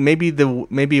maybe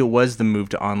it was the move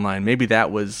to online. Maybe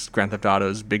that was Grand Theft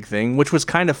Auto's big thing, which was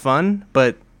kind of fun.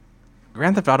 But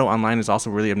Grand Theft Auto Online is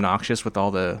also really obnoxious with all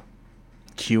the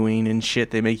queuing and shit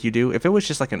they make you do. If it was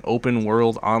just like an open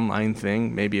world online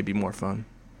thing, maybe it'd be more fun.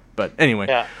 But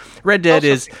anyway, Red Dead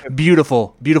is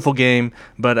beautiful game.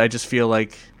 But I just feel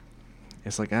like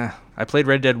it's like I played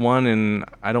Red Dead 1 and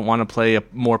I don't want to play a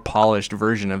more polished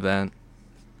version of that.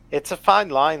 It's a fine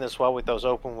line as well with those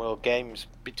open world games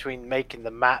between making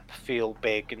the map feel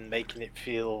big and making it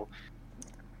feel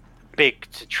big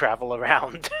to travel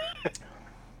around.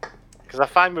 Because I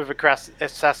find with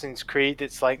Assassin's Creed,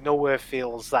 it's like nowhere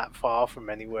feels that far from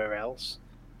anywhere else,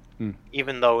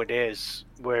 even though it is.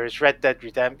 Whereas Red Dead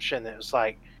Redemption, it was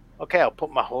like, okay, I'll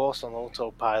put my horse on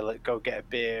autopilot, go get a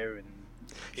beer, and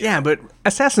but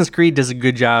Assassin's Creed does a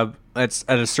good job at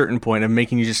a certain point of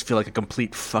making you just feel like a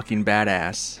complete fucking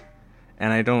badass.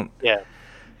 And I don't...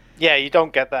 Yeah, you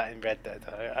don't get that in Red Dead.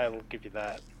 I'll give you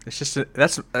that. It's just...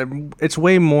 it's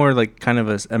way more like kind of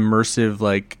an immersive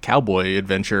like cowboy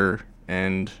adventure,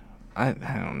 and I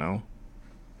don't know.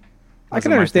 I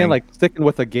can understand like sticking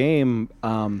with a game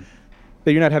that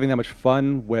you're not having that much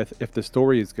fun with if the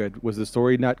story is good. Was the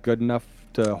story not good enough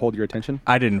to hold your attention?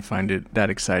 I didn't find it that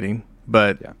exciting.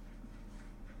 But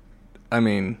I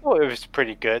mean, it was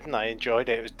pretty good, and I enjoyed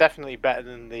it. It was definitely better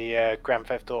than the Grand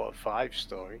Theft Auto 5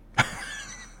 story.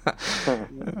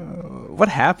 What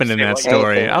happened in that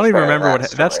story? I don't even remember what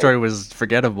that story was.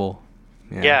 Forgettable.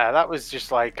 Yeah, that was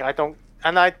just like Grand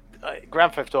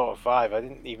Theft Auto 5. I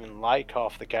didn't even like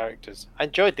half the characters. I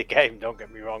enjoyed the game. Don't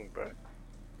get me wrong, but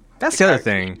that's the other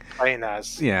thing. Playing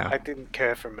as, I didn't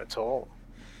care for him at all.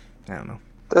 I don't know.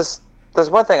 There's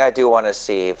one thing I do want to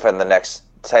see from the next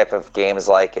type of games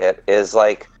like it is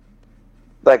like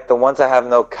the ones that have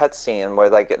no cutscene, where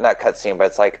like not cutscene, but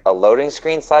it's like a loading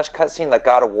screen / cutscene, like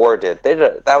God of War did.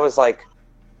 That was like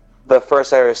the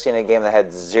first I ever seen a game that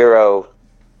had zero.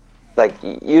 Like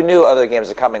you knew other games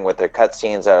are coming with their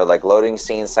cutscenes that are like loading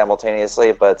scenes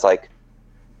simultaneously, but it's like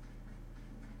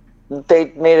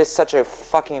they made it such a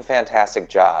fucking fantastic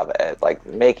job at like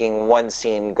making one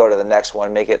scene go to the next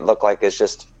one, make it look like it's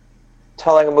just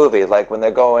telling a movie, like when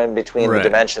they're going between the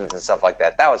dimensions and stuff like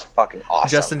that. That was fucking awesome.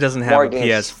 Justin doesn't have a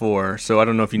PS4, so I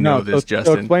don't know if you know this,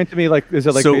 Justin. So explain to me, like, is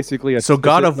it like basically a... So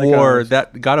God of War,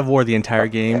 the entire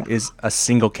game is a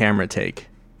single camera take.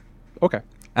 Okay.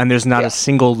 And there's not a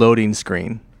single loading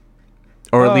screen.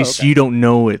 Or at least you don't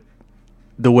know it.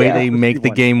 The way they make the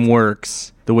game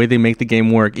works,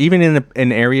 even in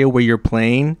an area where you're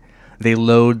playing, they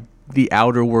load the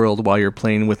outer world while you're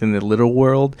playing within the little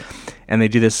world, and they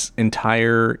do this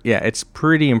entire it's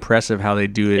pretty impressive how they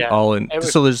do it all in.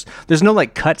 So there's no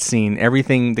like cutscene.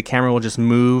 Everything, the camera will just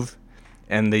move,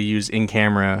 and they use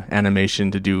in-camera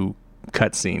animation to do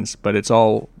cutscenes, but it's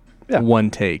all one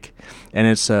take, and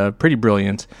it's pretty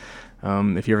brilliant.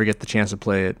 If you ever get the chance to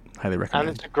play it, highly recommend.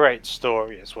 And it's a great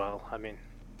story as well. I mean,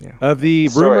 of the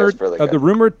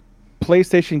rumored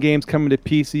PlayStation games coming to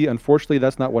PC, unfortunately,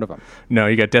 that's not one of them. No,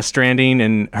 you got Death Stranding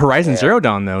and Horizon Zero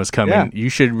Dawn though is coming. Yeah. You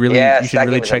should really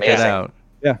check that out.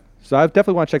 Yeah, so I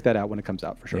definitely want to check that out when it comes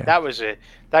out for sure. Yeah. That was it.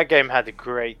 That game had a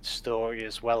great story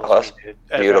as well as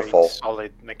a beautiful, very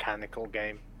solid mechanical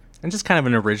game, and just kind of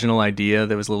an original idea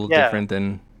that was a little different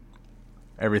than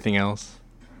everything else.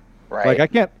 Right.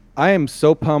 Like I am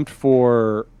so pumped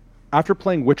for after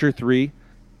playing Witcher 3.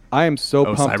 I am so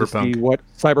pumped to see what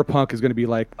Cyberpunk is going to be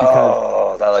like.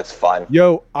 Because, that looks fun.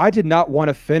 Yo, I did not want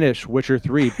to finish Witcher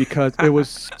 3 because it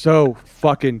was so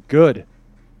fucking good.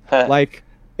 Like,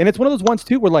 and it's one of those ones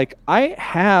too where like I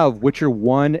have Witcher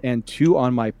 1 and 2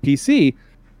 on my PC,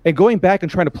 and going back and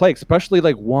trying to play, especially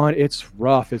like 1, it's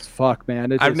rough as fuck,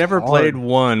 man. I've never played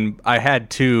 1. I had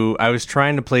 2. I was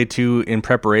trying to play 2 in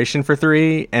preparation for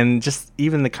 3, and just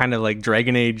even the kind of like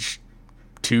Dragon Age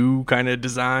 2 kind of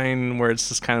design where it's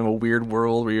just kind of a weird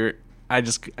world where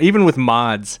even with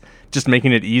mods, just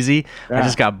making it easy, I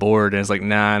just got bored and it's like,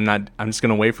 nah, I'm just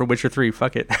gonna wait for Witcher 3.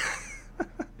 Fuck it.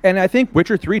 And I think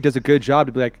Witcher 3 does a good job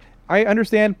to be like, I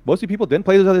understand most of the people didn't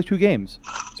play those other 2 games,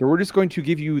 so we're just going to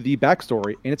give you the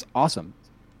backstory, and it's awesome.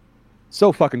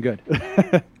 So fucking good.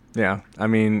 Yeah, I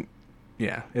mean,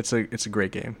 yeah, it's a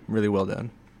great game. Really well done.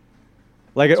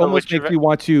 Like it almost makes me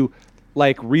want to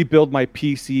like rebuild my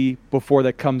PC before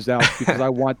that comes out because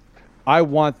I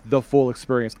want the full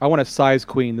experience. I want to size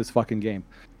queen this fucking game.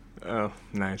 Oh,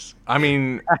 nice. I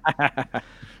mean,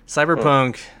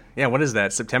 Cyberpunk. Yeah, what is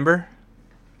that? September?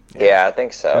 Yeah, I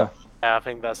think so. Yeah, I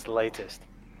think that's the latest.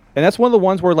 And that's one of the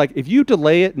ones where, like, if you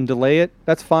delay it,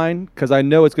 that's fine because I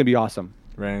know it's going to be awesome.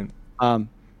 Right.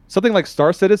 Something like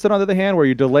Star Citizen, on the other hand, where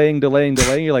you're delaying,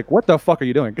 you're like, what the fuck are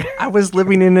you doing? I was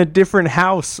living in a different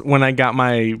house when I got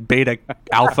my beta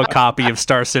alpha copy of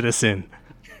Star Citizen.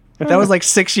 That was like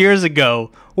 6 years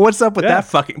ago. What's up with that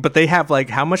fucking... But they have, like,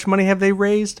 how much money have they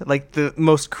raised? Like, the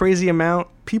most crazy amount?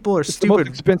 People are stupid. The most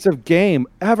expensive game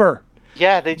ever.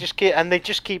 Yeah, they just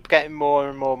keep getting more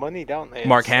and more money, don't they?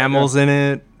 Mark Hamill's in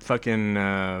it. Fucking,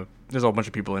 there's a whole bunch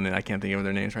of people in it. I can't think of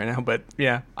their names right now. But,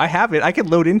 yeah, I have it. I could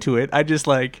load into it. I just,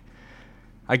 like...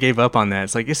 I gave up on that.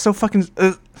 It's like, it's so fucking...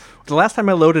 the last time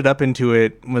I loaded up into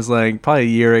it was, like, probably a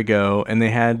year ago, and they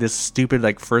had this stupid,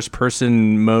 like,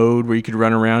 first-person mode where you could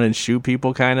run around and shoot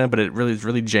people, kind of, but it really is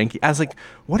really janky. I was like,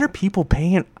 what are people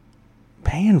paying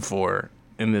for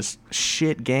in this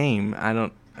shit game? I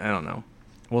don't know.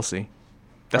 We'll see.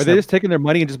 Are they just taking their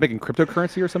money and just making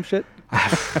cryptocurrency or some shit?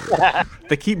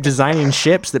 They keep designing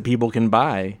ships that people can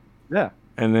buy. Yeah.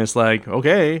 And it's like,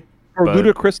 okay. For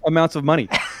ludicrous amounts of money.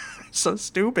 So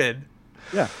stupid.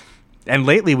 Yeah. And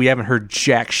lately we haven't heard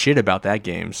jack shit about that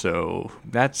game, so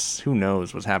that's... Who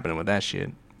knows what's happening with that shit.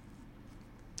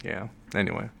 Yeah.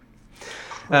 Anyway.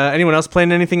 Anyone else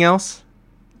playing anything else?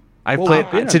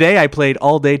 Today I played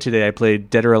all day today. I played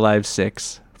Dead or Alive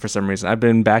 6. For some reason, I've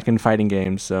been back in fighting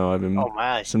games, so I've been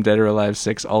some Dead or Alive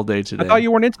 6 all day today. I thought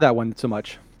you weren't into that one so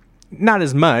much. Not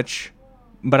as much,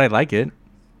 but I like it.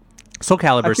 Soul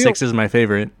Calibur 6 is my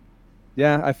favorite.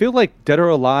 Yeah, I feel like Dead or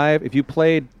Alive, if you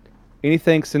played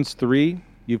anything since 3,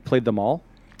 you've played them all.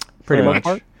 Pretty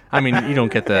much. I mean, you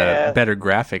don't get the better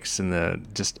graphics and the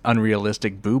just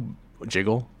unrealistic boob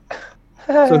jiggle.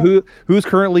 So who's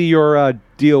currently your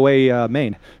DOA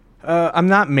main? I'm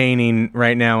not maining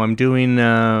right now. I'm doing...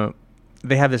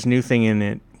 they have this new thing in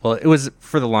it. Well, it was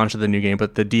for the launch of the new game,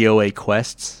 but the DOA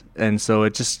quests. And so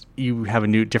it just... You have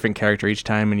a different character each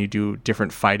time, and you do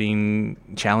different fighting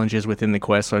challenges within the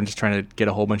quest. So I'm just trying to get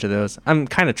a whole bunch of those. I'm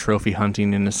kind of trophy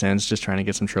hunting in a sense, just trying to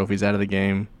get some trophies out of the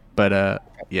game. But,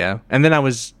 yeah. And then I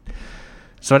was...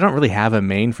 So I don't really have a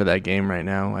main for that game right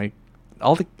now. I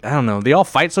don't know. They all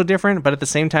fight so different, but at the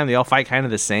same time, they all fight kind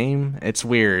of the same. It's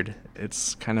weird.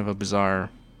 It's kind of a bizarre...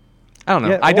 I don't know.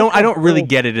 Yeah, I don't really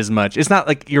get it as much. It's not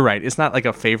like... You're right. It's not like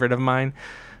a favorite of mine,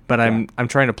 but I'm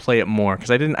trying to play it more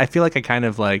because I feel like I kind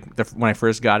of like... when I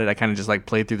first got it, I kind of just like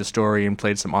played through the story and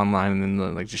played some online and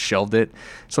then like just shelved it.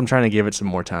 So I'm trying to give it some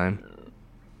more time.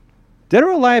 Dead or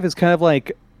Alive is kind of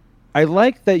like... I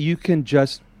like that you can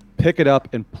just pick it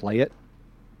up and play it.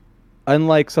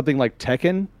 Unlike something like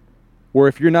Tekken, where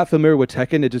if you're not familiar with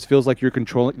Tekken, it just feels like you're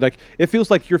controlling... Like, it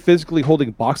feels like you're physically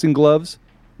holding boxing gloves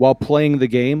while playing the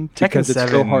game. Tekken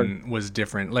 7 was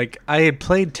different. Like, I had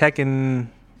played Tekken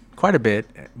quite a bit,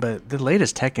 but the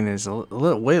latest Tekken is a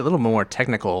little more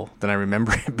technical than I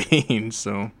remember it being.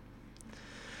 So,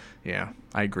 yeah,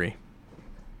 I agree.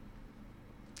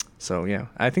 So, yeah,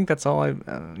 I think that's all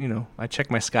I check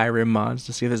my Skyrim mods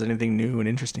to see if there's anything new and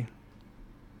interesting.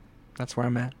 That's where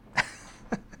I'm at.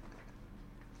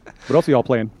 What else are y'all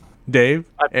playing? Dave?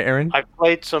 Aaron? I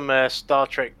played some Star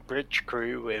Trek Bridge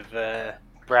Crew with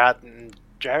Brad and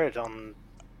Jared on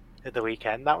the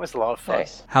weekend. That was a lot of fun.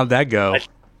 Nice. How'd that go?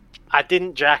 I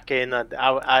didn't jack in.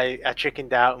 I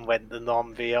chickened out and went the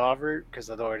non-VR route because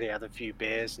I'd already had a few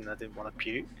beers and I didn't want to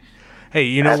puke. Hey,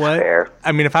 you know what? Fair.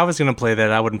 I mean, if I was going to play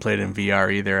that, I wouldn't play it in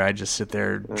VR either. I'd just sit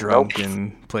there drunk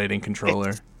and play it in controller.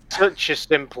 It's such a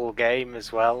simple game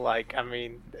as well. Like, I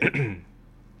mean...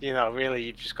 really,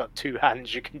 you've just got 2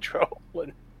 hands you control.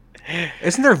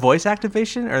 Isn't there voice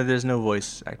activation, or there's no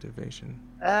voice activation?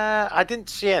 I didn't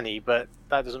see any, but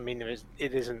that doesn't mean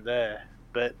it isn't there.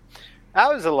 But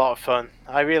that was a lot of fun.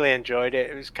 I really enjoyed it.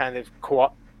 It was kind of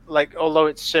although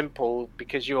it's simple,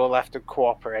 because you all have to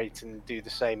cooperate and do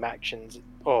the same actions,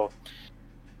 or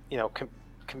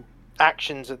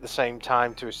actions at the same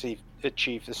time to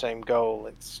achieve the same goal.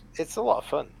 It's a lot of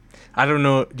fun. I don't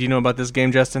know. Do you know about this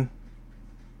game, Justin?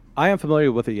 I am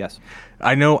familiar with it. Yes.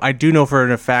 I do know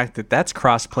for a fact that that's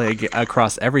cross-play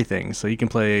across everything. So you can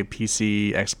play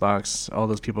PC, Xbox, all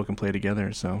those people can play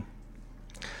together. So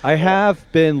I have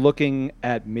been looking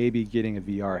at maybe getting a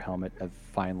VR helmet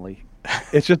finally.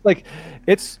 It's just like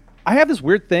I have this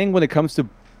weird thing when it comes to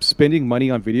spending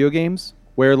money on video games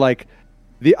where like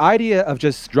the idea of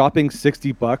just dropping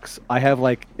 $60, I have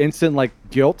like instant like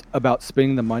guilt about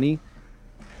spending the money.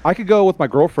 I could go with my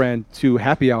girlfriend to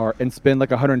happy hour and spend like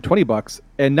 $120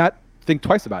 and not think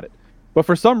twice about it. But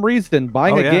for some reason,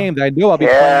 buying a game that I know I'll be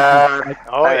playing.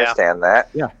 I understand that.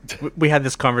 Yeah. We had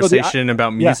this conversation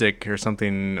about music or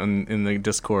something in the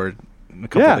Discord a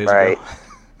couple days ago.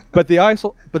 But the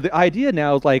idea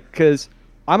now is like, because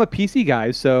I'm a PC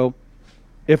guy, so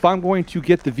if I'm going to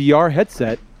get the VR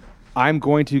headset, I'm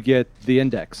going to get the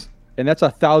Index, and that's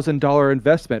 $1,000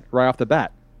 investment right off the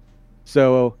bat.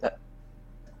 So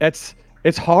it's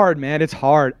hard, man. It's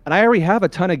hard, and I already have a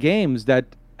ton of games that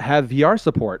have VR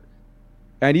support,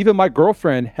 and even my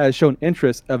girlfriend has shown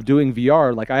interest of doing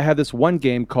VR. Like I have this one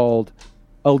game called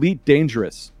Elite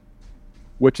Dangerous,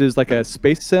 which is like a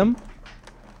space sim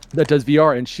that does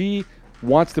VR, and she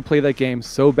wants to play that game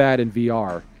so bad in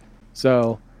VR.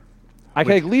 So I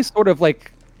can at least sort of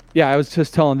like, I was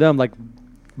just telling them like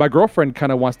my girlfriend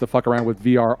kind of wants to fuck around with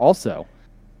VR also.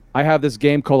 I have this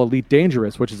game called Elite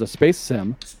Dangerous, which is a space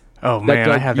sim. Oh man,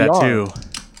 I have VR, that too.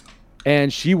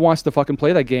 And she wants to fucking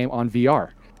play that game on VR.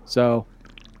 So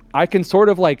I can sort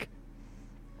of like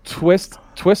twist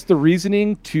the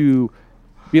reasoning to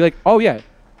be like, oh yeah,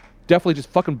 definitely just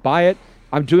fucking buy it.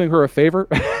 I'm doing her a favor.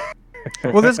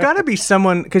 Well, there's got to be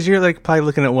someone, because you're like probably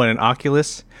looking at what, an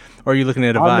Oculus, or are you looking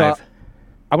at a Vive?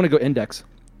 I'm gonna go Index.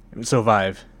 So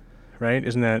Vive, right?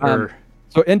 Isn't that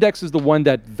So Index is the one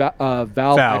that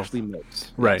Valve actually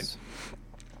makes. Right.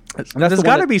 Yes. There's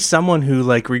got to be someone who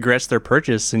like regrets their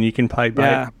purchase, and you can probably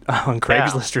buy it on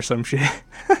Craigslist or some shit.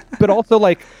 But also,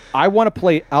 like, I want to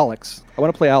play Alex.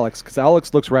 Because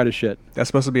Alex looks rad as shit. That's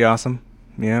supposed to be awesome.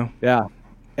 Yeah. Yeah.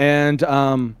 And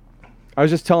I was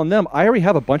just telling them I already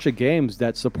have a bunch of games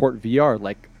that support VR.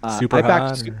 Like Super Hot.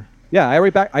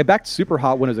 I backed Super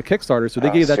Hot when it was a Kickstarter, so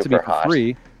they gave that to me for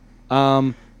free.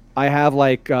 I have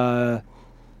like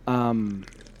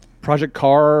Project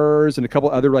Cars and a couple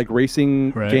other like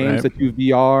racing games that do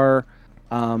VR.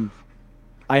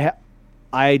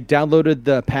 I downloaded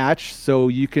the patch so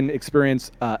you can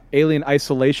experience Alien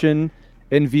Isolation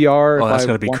in VR. Oh, that's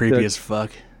gonna be creepy as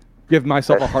fuck. Give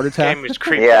myself a heart attack. Game is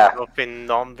creepy up in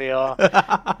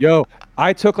non-VR. Yo,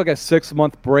 I took like a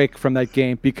 6-month break from that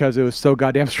game because it was so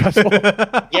goddamn stressful.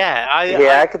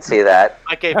 I could see that.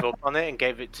 I gave up on it and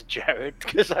gave it to Jared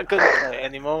because I couldn't play it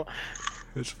anymore.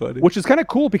 It's funny. Which is kind of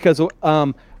cool because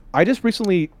I just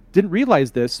recently didn't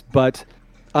realize this, but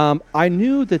I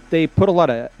knew that they put a lot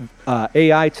of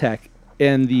AI tech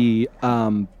in the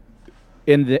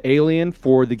Alien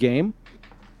for the game.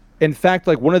 In fact,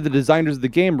 like one of the designers of the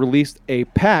game released a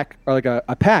pack or like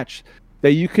a patch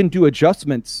that you can do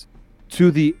adjustments to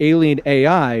the Alien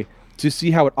AI to see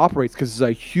how it operates, because it's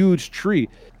a huge tree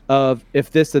of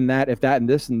if this and that, if that and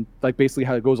this, and like basically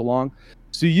how it goes along.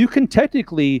 So you can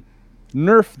technically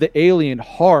nerf the Alien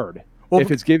hard if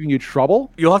it's giving you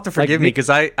trouble. You'll have to forgive me because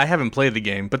I haven't played the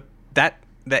game, but the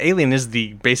Alien is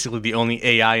basically the only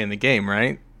AI in the game,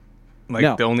 right? Like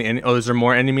no. The only is there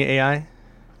more enemy AI?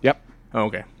 Yep. Oh,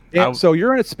 okay. And so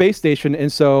you're on a space station,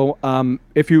 and so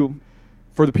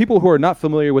for the people who are not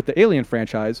familiar with the Alien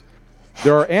franchise,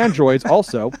 there are androids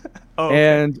also,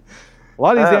 and a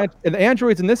lot of these the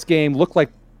androids in this game look like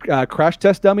crash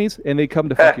test dummies, and they come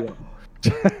to fuck you up.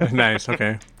 Nice.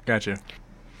 Okay. Gotcha.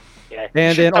 Yeah.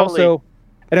 And then also,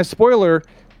 and a spoiler,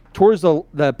 towards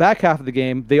the back half of the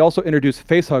game, they also introduce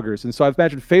face huggers, and so I've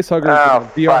imagined face huggers.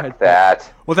 Fuck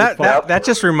that. Well, that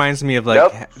just reminds me of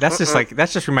like that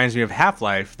just reminds me of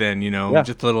Half-Life. Then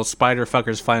just little spider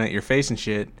fuckers flying at your face and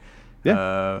shit.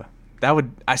 Yeah.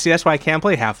 That's why I can't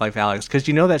play Half-Life, Alex, because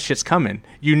you know that shit's coming.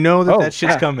 You know that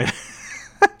shit's coming.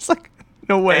 It's like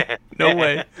no way.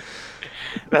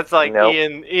 That's like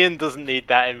Ian doesn't need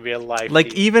that in real life.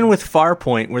 Like even with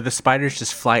Farpoint, where the spiders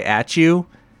just fly at you,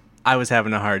 I was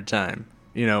having a hard time,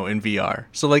 in VR.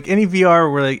 So like any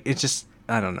VR where like it's just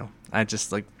I don't know. I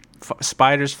just like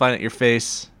spiders flying at your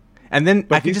face, and then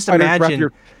I can just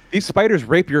imagine these spiders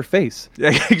rape your face.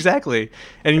 Yeah, exactly.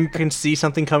 And you can see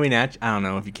something coming at you. I don't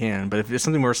know if you can, but if there's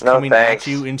something worse coming at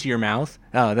you into your mouth,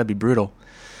 that'd be brutal.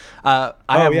 Because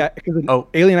in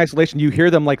Alien Isolation, you hear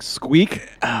them like squeak,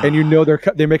 and you know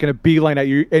they're making a beeline at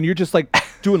you, and you're just like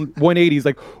doing 180s,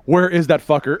 like where is that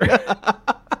fucker?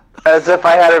 As if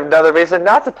I had another reason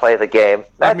not to play the game.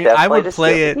 I would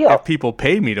play it if people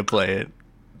paid me to play it.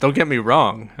 don't get me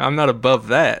wrong. I'm not above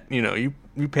that. You know, you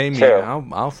pay me, True.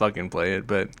 I'll fucking play it.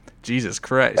 But Jesus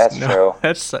Christ, That's true.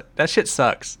 That shit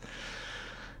sucks.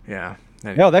 Yeah.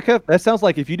 Anyway. No, that sounds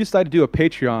like if you decide to do a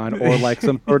Patreon or like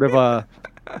some sort of a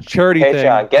charity thing.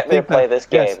 Patreon, get me to play this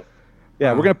game. Yes.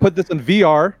 Yeah, we're gonna put this in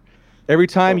VR. Every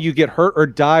time you get hurt or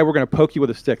die, we're gonna poke you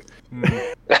with a stick.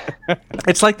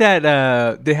 It's like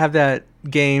that. They have that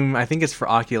game. I think it's for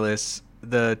Oculus,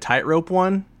 the tightrope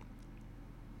one,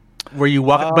 where you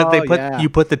walk, but they you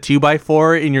put the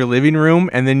 2x4 in your living room,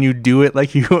 and then you do it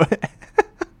like you.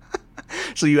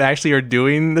 So you actually are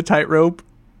doing the tightrope.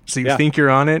 So you think you're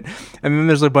on it, and then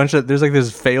there's like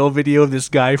this fail video of this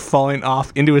guy falling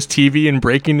off into his TV and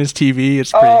breaking his TV.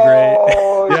 It's pretty great.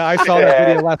 Yeah, I saw that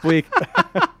video last week.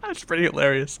 It's pretty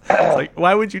hilarious. It's like,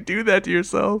 why would you do that to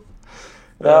yourself?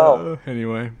 No.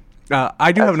 Anyway,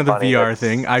 I do have another VR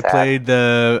thing. I played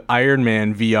the Iron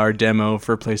Man VR demo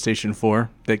for PlayStation 4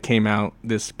 that came out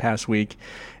this past week,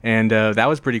 and that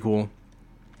was pretty cool.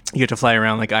 You get to fly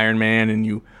around like Iron Man, and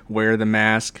you wear the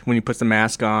mask. When you put the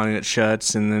mask on, and it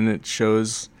shuts, and then it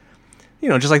shows, you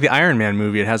know, just like the Iron Man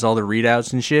movie. It has all the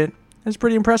readouts and shit. It's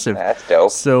pretty impressive. That's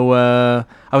dope. So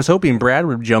I was hoping Brad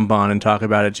would jump on and talk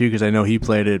about it too, because I know he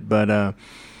played it, but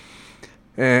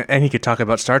and he could talk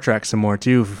about Star Trek some more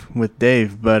too with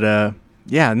Dave. But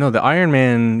yeah, no, the Iron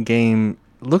Man game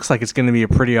looks like it's going to be a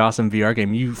pretty awesome VR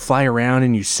game. You fly around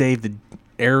and you save the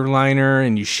airliner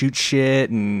and you shoot shit,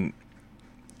 and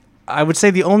I would say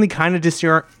the only kind of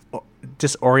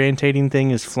disorientating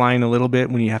thing is flying a little bit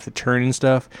when you have to turn and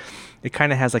stuff. It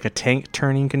kind of has like a tank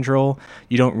turning control.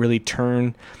 You don't really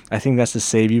turn. I think that's to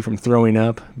save you from throwing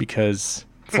up, because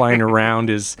flying around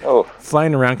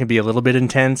can be a little bit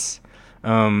intense.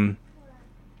 But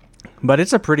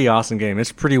it's a pretty awesome game.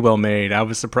 It's pretty well made. I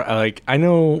was surprised. Like, I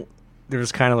know there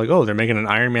was kind of like, oh, they're making an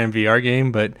Iron Man VR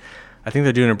game, but I think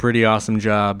they're doing a pretty awesome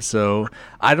job. So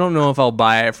I don't know if I'll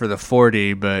buy it for the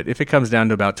 40, but if it comes down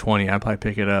to about 20, I'll probably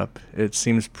pick it up. It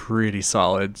seems pretty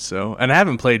solid. So, and I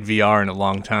haven't played VR in a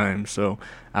long time, so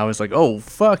I was like, oh,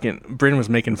 fucking. Bryn was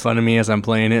making fun of me as I'm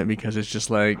playing it, because it's just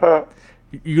like,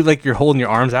 you're holding your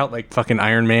arms out like fucking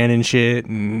Iron Man and shit,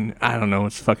 and I don't know,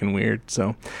 it's fucking weird.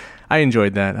 So I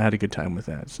enjoyed that. I had a good time with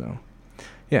that. So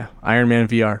yeah, Iron Man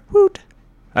VR. Woot.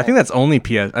 I think that's only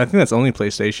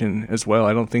PlayStation as well.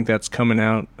 I don't think that's coming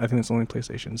out. I think that's only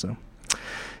PlayStation. So,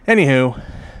 anywho,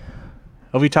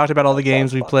 have we talked about all the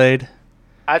games we played?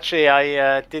 Actually,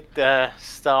 I did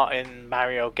start in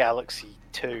Mario Galaxy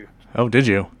 2. Oh, did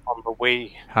you? On the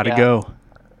Wii. How'd it go?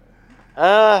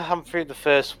 I'm through the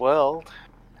first world.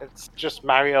 It's just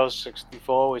Mario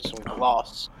 64 with some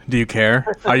gloss. Do you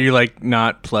care? Are you like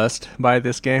not plussed by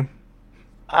this game?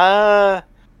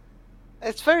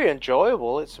 It's very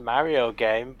enjoyable. It's a Mario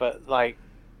game, but like,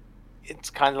 it's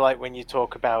kind of like when you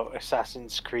talk about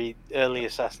early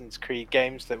Assassin's Creed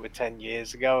games that were 10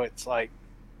 years ago. It's like,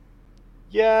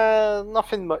 yeah,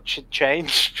 nothing much had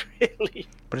changed, really.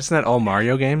 But isn't that all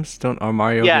Mario games? Don't all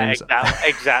Mario games? Yeah,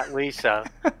 exactly. So,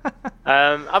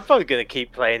 I'm probably gonna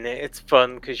keep playing it. It's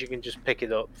fun because you can just pick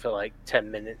it up for like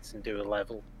 10 minutes and do a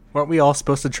level. Weren't we all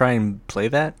supposed to try and play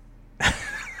that?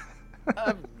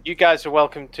 You guys are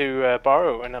welcome to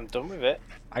borrow it when I'm done with it.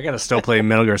 I gotta still play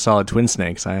Metal Gear Solid Twin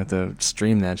Snakes. I have to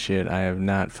stream that shit. I have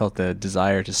not felt the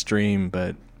desire to stream,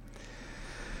 but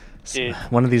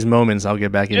one of these moments I'll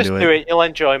get back into it. Just do it. You'll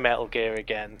enjoy Metal Gear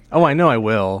again. Oh, I know I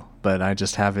will, but I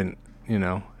just haven't, I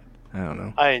don't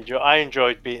know. I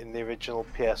enjoyed beating the original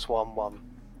PS1 one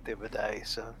the other day,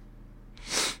 so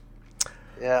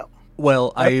yeah.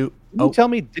 Well, didn't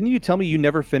you tell me you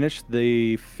never finished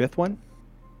the 5th one?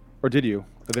 Or did you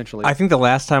eventually? I think the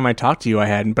last time I talked to you I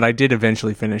hadn't, but I did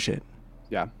eventually finish it.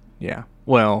 Yeah. Yeah.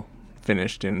 Well,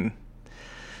 finished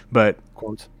but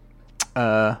quotes.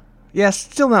 Yeah,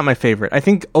 still not my favorite. I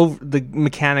think the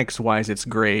mechanics wise it's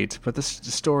great, but the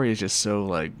story is just so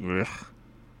like ugh.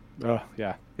 Oh,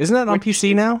 yeah. Isn't that on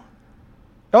PC now?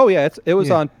 Oh yeah, it was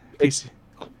on PC.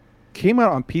 It came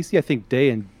out on PC I think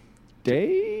day and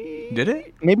day. Did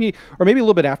it? Maybe a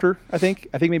little bit after, I think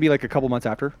maybe like a couple months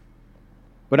after.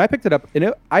 But I picked it up,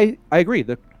 and I agree.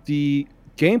 The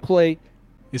gameplay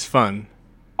is fun,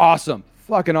 awesome,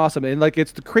 fucking awesome, and like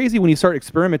it's crazy when you start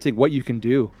experimenting what you can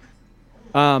do.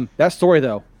 That story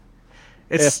though,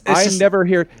 if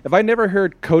I never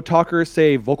heard Code Talker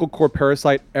say vocal cord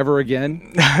parasite ever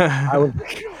again, I was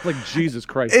like, Jesus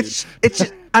Christ.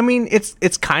 I mean,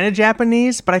 it's kind of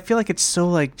Japanese, but I feel like it's so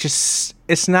like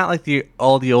it's not like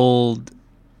all the old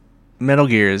Metal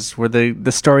Gears where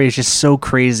the story is just so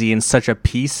crazy and such a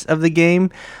piece of the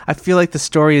game. I feel like the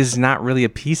story is not really a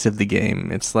piece of the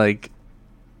game. It's like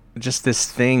just this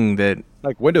thing that,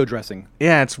 like window dressing.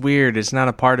 yeah, it's weird. It's not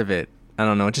a part of it. I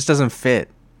don't know. It just doesn't fit.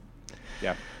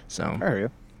 Yeah. So, I hear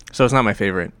you. so it's not my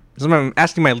favorite. So I'm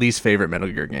asking my least favorite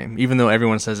Metal Gear game, even though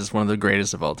everyone says it's one of the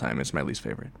greatest of all time. It's my least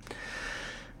favorite.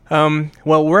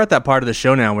 Well, we're at that part of the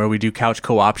show now where we do couch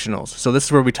co-optionals. So this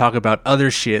is where we talk about other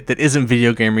shit that isn't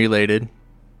video game related.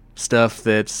 Stuff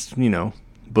that's, you know,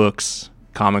 books,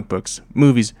 comic books,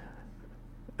 movies,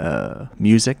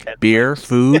 music, beer,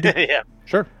 food, Yeah.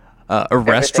 Sure. a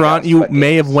restaurant else you but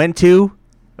may have games. went to.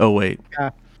 Oh, wait.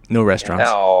 Yeah. No restaurants.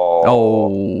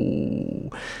 No.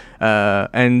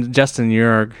 And Justin,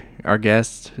 you're our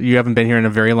guest. You haven't been here in a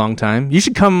very long time. You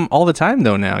should come all the time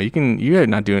though. Now you're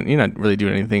not really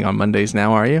doing anything on Mondays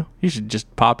now, are you? You should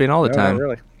just pop in all the No, time. not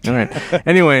really. All right.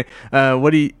 Anyway, what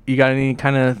do you got? Any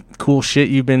kind of cool shit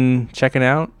you've been checking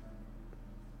out?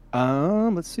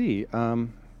 Let's see.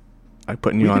 I'm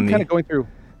putting you We've on been the. kind of going through.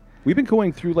 We've been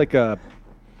going through like a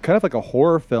kind of like a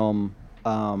horror film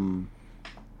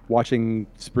watching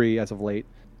spree as of late.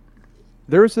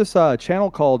 There's this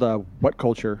channel called What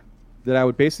Culture that I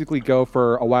would basically go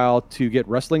for a while to get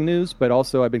wrestling news, but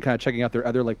also I've been kind of checking out their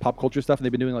other like pop culture stuff, and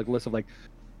they've been doing like a list of like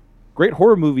great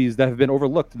horror movies that have been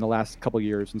overlooked in the last couple of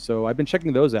years, and so I've been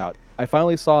checking those out. I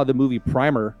finally saw the movie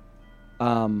Primer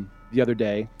the other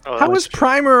day. Oh, How is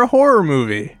Primer a horror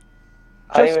movie?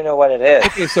 I don't even know what it is.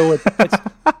 Okay, so it's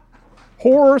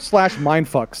horror /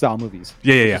 mindfuck style movies.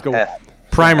 Yeah. Just go with that.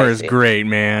 Primer I is see. great,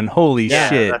 man. Holy yeah,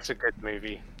 shit. that's a good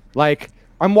movie. Like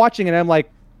I'm watching and I'm like,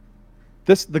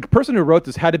 the person who wrote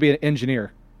this had to be an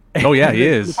engineer. Oh yeah, he You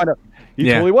is. find out he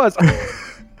Yeah. totally was. Have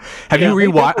Yeah, you they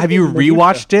definitely Have you did the minutia.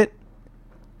 rewatched it?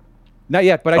 Not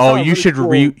yet, but I Oh, saw a you really should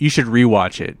cool- you should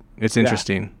rewatch it. It's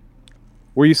interesting.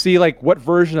 where you see like what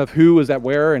version of who is at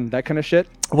where and that kind of shit.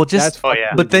 Well, just That's Oh,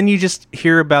 yeah. but then you just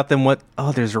hear about them.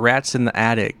 There's rats in the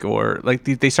attic, or like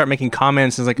they start making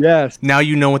comments and it's like, Yes. now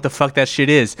you know what the fuck that shit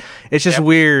is. It's just Yep.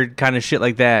 weird kind of shit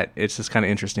like that. It's just kind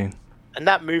of interesting. And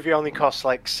that movie only costs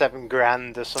like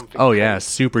 $7,000 or something. Oh yeah, crazy.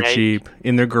 super Right? cheap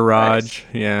in their garage.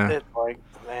 Yeah, It's like,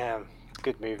 man,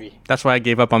 good movie. that's why I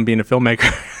gave up on being a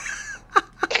filmmaker.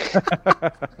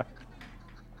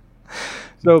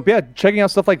 So yeah, checking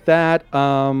out stuff like that.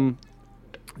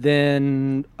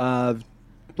 Then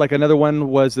like another one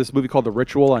was this movie called The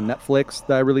Ritual on Netflix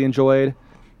that I really enjoyed.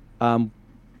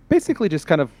 Basically just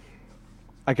kind of,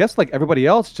 I guess like everybody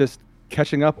else, just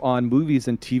catching up on movies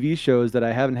and TV shows that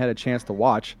I haven't had a chance to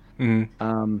watch.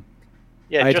 Mhm.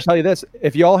 Yeah, I just tell you this: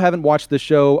 if y'all haven't watched the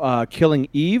show Killing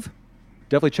Eve,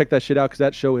 definitely check that shit out because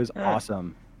that show is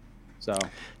awesome. So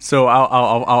So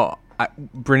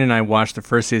Bryn and I watched the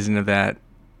first season of that,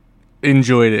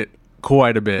 enjoyed it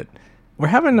quite a bit. We're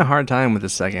having a hard time with the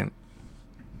second.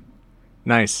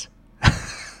 Nice.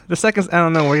 The second, I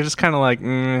don't know. We're just kind of like,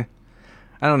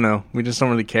 I don't know. We just don't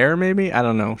really care. Maybe, I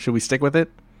don't know. Should we stick with it?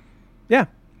 yeah,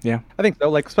 Yeah. I think so.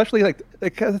 Like especially like I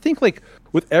think like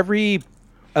with every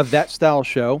of that style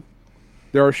show,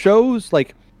 there are shows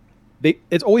like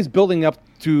it's always building up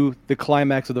to the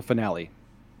climax of the finale,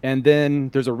 and then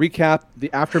there's a recap,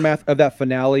 the aftermath of that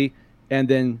finale, and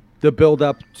then the build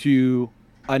up to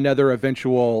another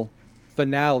eventual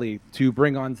finale to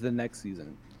bring on to the next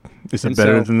season. Is it And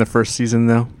better so- than the first season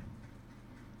though?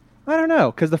 I don't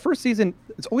know, because the first season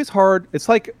it's always hard. It's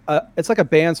like a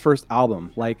band's first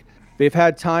album. Like they've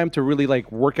had time to really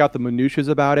like work out the minutiae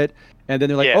about it, and then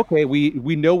they're like, Yeah. okay, we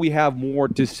know we have more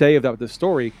to say about the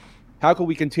story. How can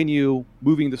we continue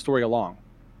moving the story along?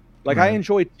 Like I Right.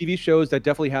 enjoy TV shows that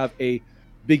definitely have a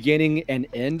beginning and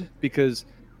end, because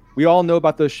we all know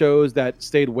about those shows that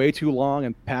stayed way too long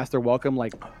and past their welcome,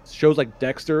 like shows like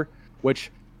Dexter,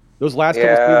 which those last couple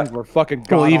Yeah. seasons were fucking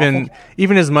Well, god-awful.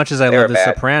 even as much as I They love were The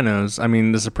bad. Sopranos, I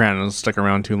mean, The Sopranos stuck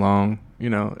around too long. You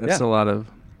know, it's Yeah. a lot of.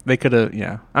 They could have,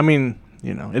 yeah. I mean,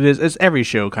 you know, it is. It's every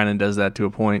show kind of does that to a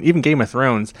point. Even Game of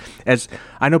Thrones. As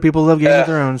I know, people love Game of Ugh.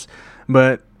 Thrones,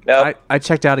 but Nope. I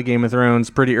checked out of Game of Thrones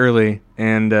pretty early,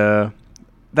 and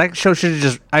that show should have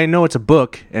just. I know it's a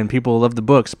book, and people love the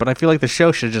books, but I feel like the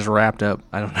show should have just wrapped up.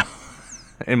 I don't know,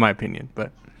 in my opinion,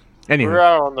 but anyway, we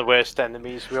are on the worst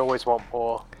enemies. We always want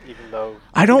more, even though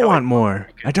I don't we know want it- more.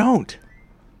 I don't.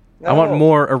 I want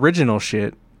more original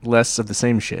shit, less of the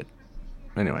same shit.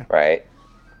 Anyway, Right.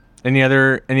 any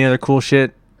other cool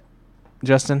shit,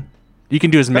 Justin? You can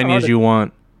do as many hard as to- you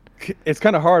want. It's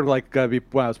kind of hard, like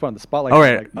when I was put on the spotlight. All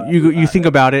right, you think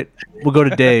about it. We'll go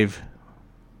to Dave.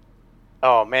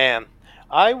 Oh man,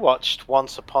 I watched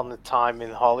Once Upon a Time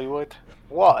in Hollywood.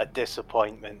 What a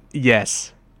disappointment!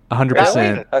 Yes, That was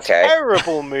 100%. a Okay.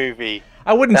 terrible movie.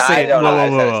 I wouldn't No, say I don't know. I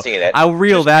whoa, haven't whoa. seen it. I'll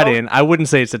reel Just that don't- in. I wouldn't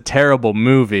say it's a terrible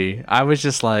movie. I was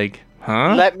just like,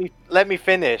 huh? let me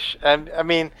finish. I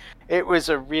mean, it was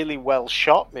a really well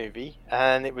shot movie,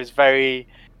 and it was very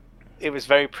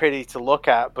pretty to look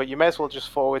at. But you may as well just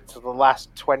forward to the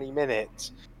last 20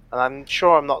 minutes, and I'm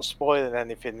sure I'm not spoiling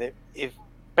anything. If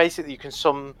basically you can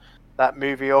sum that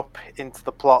movie up into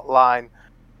the plot line,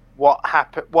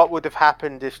 what would have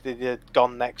happened if they had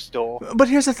gone next door? But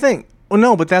here's the thing. Well,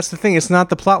 no, but that's the thing. It's not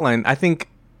the plot line. I think.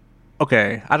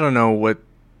 Okay, I don't know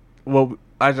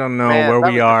I don't know where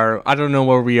we are. I don't know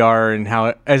where we are and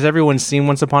how. Has everyone seen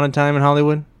Once Upon a Time in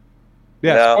Hollywood?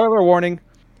 Yeah. No. Spoiler warning.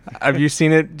 Have you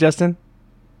seen it, Justin?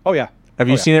 Oh yeah. Have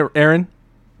you seen it, Aaron?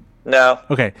 No.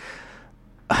 Okay.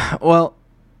 Well,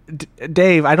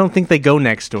 Dave, I don't think they go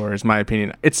next door. Is my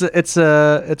opinion. It's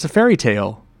a fairy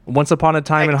tale. Once Upon a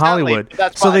Time in Hollywood.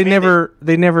 So they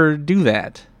never do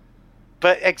that.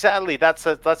 But exactly, that's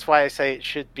why I say it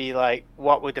should be like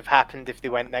what would have happened if they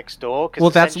went next door.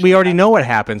 Well, we already know what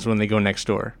happens when they go next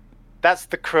door. That's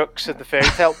the crux of the fairy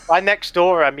tale. By next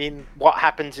door, I mean what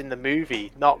happens in the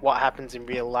movie, not what happens in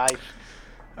real life.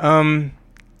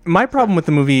 My problem with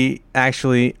the movie, I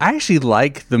actually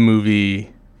like the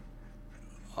movie,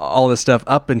 all the stuff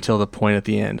up until the point at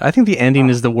the end. I think the ending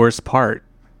is the worst part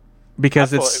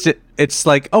because it's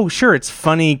like, oh sure, it's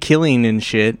funny killing and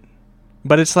shit.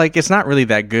 But it's like it's not really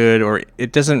that good, or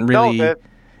it doesn't really. No,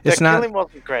 the killing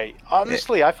wasn't great.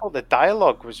 Honestly, I thought the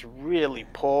dialogue was really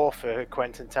poor for a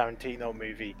Quentin Tarantino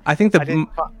movie. I think I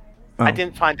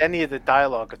didn't find any of the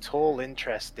dialogue at all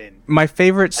interesting. My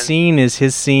favorite scene is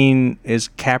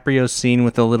Caprio's scene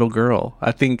with the little girl.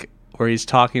 I think where he's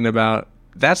talking about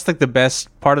that's like the best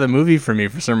part of the movie for me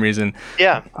for some reason.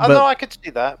 Yeah, no, I could see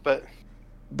that, but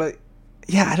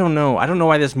yeah, I don't know. I don't know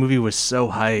why this movie was so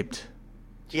hyped.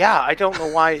 Yeah, I don't know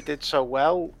why it did so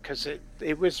well, because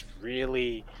it was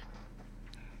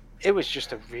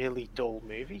just a really dull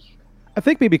movie. I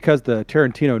think maybe because the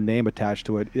Tarantino name attached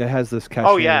to it, it has this cachet.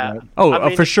 Oh yeah.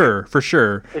 For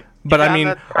sure. But I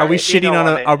mean, are we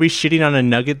shitting on a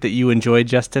nugget that you enjoyed,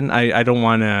 Justin? I don't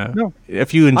want to. No.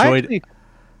 If you enjoyed,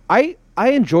 I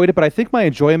enjoyed it, but I think my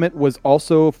enjoyment was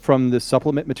also from the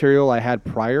supplement material I had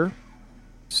prior.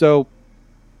 So.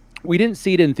 We didn't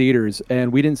see it in theaters,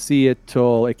 and we didn't see it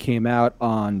till it came out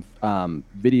on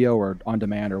video or on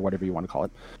demand or whatever you want to call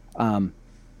it.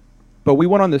 But we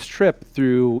went on this trip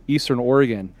through Eastern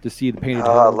Oregon to see the Painted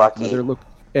Hills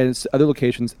and other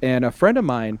locations. And a friend of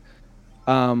mine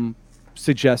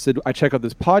suggested I check out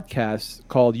this podcast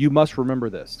called "You Must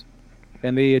Remember This,"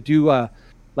 and they do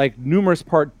like numerous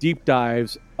part deep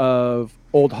dives of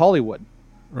old Hollywood.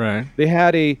 Right. They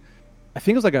had I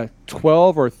think it was like a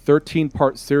 12 or 13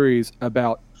 part series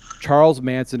about Charles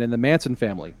Manson and the Manson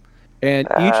family. And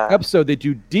each episode they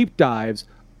do deep dives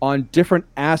on different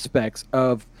aspects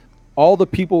of all the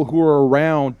people who were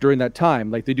around during that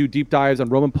time. Like they do deep dives on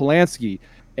Roman Polanski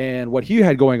and what he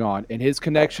had going on and his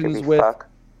connections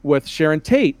with Sharon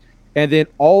Tate. And then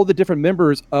all the different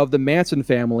members of the Manson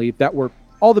family that were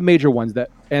all the major ones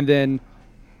and then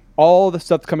all the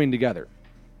stuff coming together.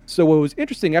 So what was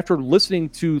interesting after listening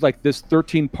to like this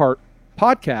 13-part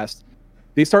podcast,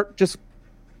 they start just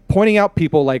pointing out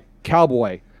people like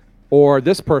Cowboy or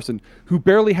this person who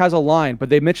barely has a line, but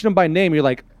they mention them by name. You're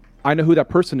like, I know who that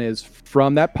person is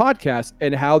from that podcast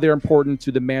and how they're important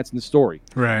to the Manson story.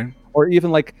 Right. Or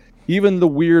even the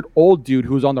weird old dude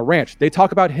who's on the ranch. They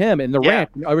talk about him and the ranch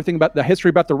and everything about the history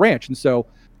about the ranch. And so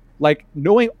like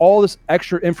knowing all this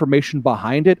extra information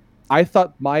behind it, I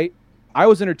thought I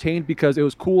was entertained because it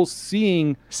was cool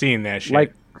seeing that shit.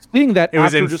 Like seeing that it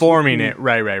was informing it.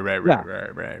 Right.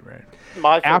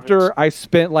 After I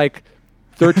spent like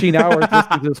 13 hours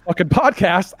listening to this fucking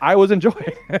podcast, I was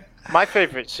enjoying it. My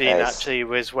favorite scene actually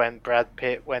was when Brad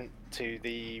Pitt went to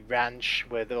the ranch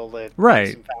with all the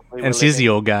family and sees the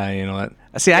old guy and all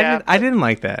that. See, I didn't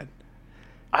like that.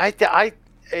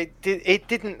 It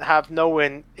didn't have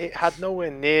nowhere. It had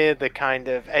nowhere near the kind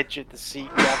of edge of the seat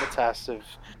gravitas of.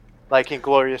 Like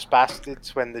Inglourious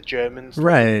Bastards when the Germans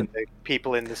the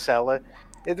people in the cellar.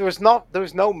 There was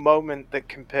no moment that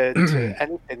compared to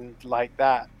anything like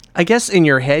that. I guess in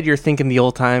your head you're thinking the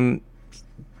old time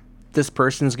this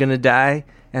person's gonna die,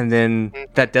 and then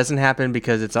that doesn't happen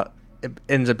because it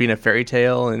ends up being a fairy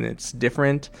tale and it's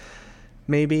different.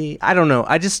 Maybe. I don't know.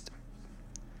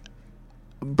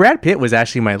 Brad Pitt was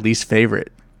actually my least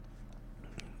favorite.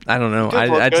 I don't know.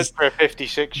 I just for a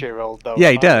 56-year-old though.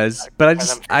 Yeah, he does.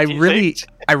 But I really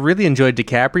enjoyed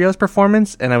DiCaprio's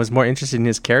performance, and I was more interested in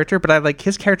his character. But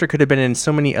his character could have been in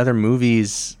so many other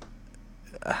movies.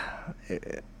 I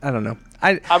don't know.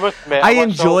 I must admit,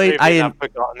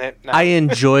 I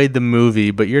enjoyed the movie,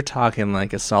 but you're talking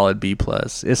like a solid B+.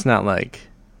 It's not like.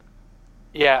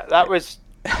 Yeah, that was.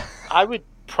 I would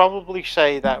probably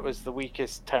say that was the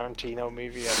weakest Tarantino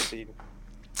movie I've seen.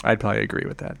 I'd probably agree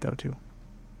with that though too.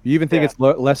 You even think it's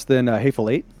less than Hateful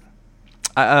Eight?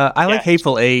 I like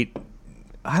Hateful Eight.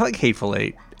 I like Hateful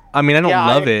Eight. I mean, I don't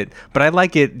love it, but I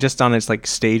like it just on its like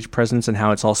stage presence and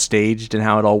how it's all staged and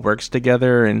how it all works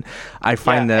together. And I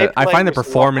find the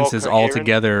performances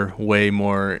altogether way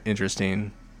more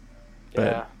interesting. But,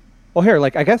 Yeah. Well, here,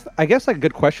 like I guess like a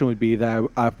good question would be that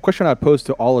a question I'd pose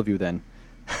to all of you then.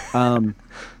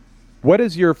 What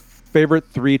is your favorite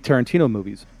 3 Tarantino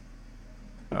movies?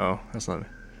 Oh, that's not.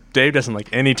 Dave doesn't like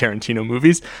any Tarantino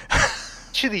movies.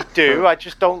 Actually, do I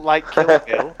just don't like Kill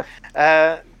Bill?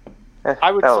 I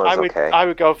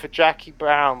would go for Jackie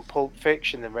Brown, Pulp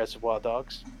Fiction, and Reservoir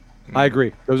Dogs. I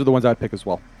agree. Those are the ones I'd pick as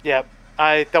well. Yeah,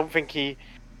 I don't think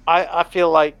I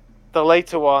feel like the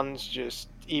later ones just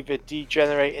either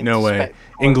degenerate into No way.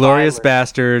 Inglourious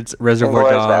Bastards,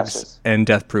 Reservoir Dogs, and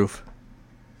Death Proof.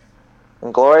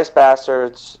 Inglourious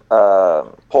Bastards,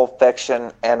 Pulp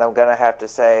Fiction, and I'm gonna have to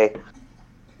say,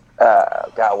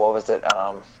 God, what was it?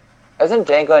 Isn't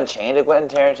Django Unchained a Quentin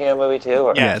Tarantino movie too?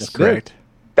 Or? Yes, correct.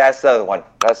 That's the other one.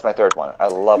 That's my third one. I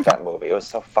love that movie. It was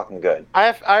so fucking good.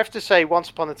 I have to say, Once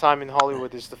Upon a Time in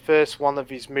Hollywood is the first one of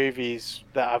his movies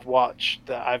that I've watched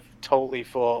that I've totally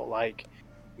thought like,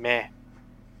 meh.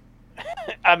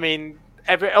 I mean,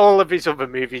 all of his other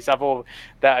movies that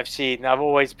I've seen, I've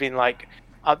always been like,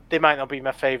 they might not be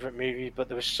my favorite movie, but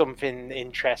there was something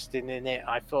interesting in it.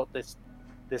 I thought this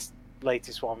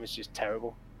latest one was just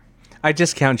terrible. I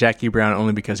discount Jackie Brown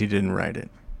only because he didn't write it.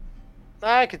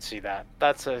 I could see that.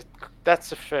 That's a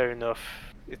fair enough.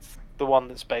 It's the one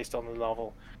that's based on the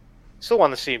novel. Still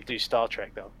want to see him do Star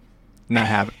Trek though. Not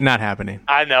happening.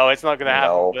 I know it's not going to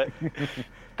happen, but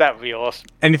that would be awesome.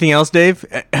 Anything else, Dave?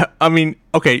 I mean,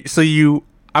 okay, so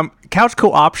Couch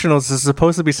Co-Optionals is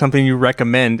supposed to be something you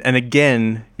recommend, and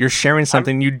again, you're sharing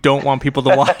something you don't want people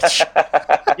to watch.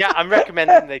 Yeah, I'm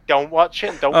recommending they don't watch it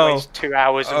and don't waste 2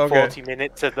 hours and 40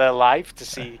 minutes of their life to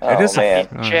see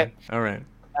shit. All right.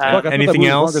 Look, anything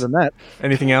else? Than that.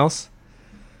 Anything else?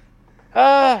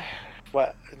 Well,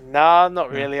 no, not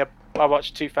really. I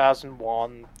watched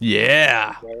 2001.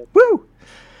 Yeah. Woo.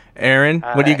 Aaron,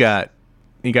 what do you got?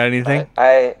 You got anything?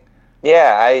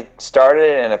 I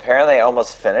started and apparently I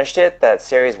almost finished it. That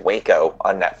series Waco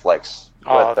on Netflix.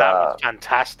 Oh, that was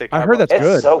fantastic. I heard that's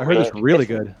good. So I heard it's really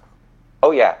good.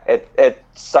 Oh yeah, it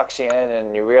sucks you in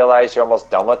and you realize you're almost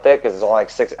done with it because it's only like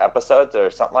 6 episodes or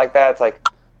something like that. It's like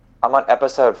I'm on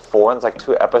episode 4 and there's like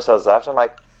 2 episodes left. I'm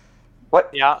like, what?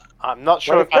 Yeah, I'm not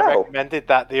sure if I recommended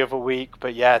that the other week,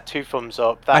 but yeah, 2 thumbs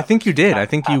up. I think you did. I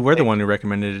think you were the one who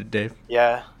recommended it, Dave.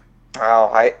 Yeah.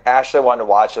 Oh, I actually wanted to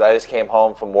watch it. I just came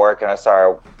home from work and I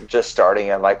started just starting.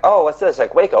 And I'm like, oh, what's this?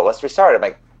 Like, Waco, let's restart. I'm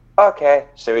like, okay.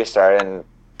 So we started and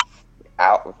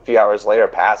a few hours later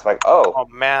passed. I'm like, oh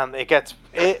man, it gets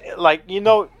like,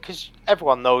 because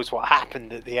everyone knows what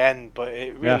happened at the end, but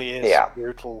it really is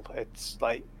brutal. It's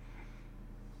like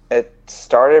it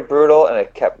started brutal and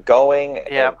it kept going.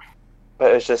 Yeah,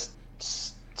 but it's just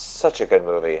such a good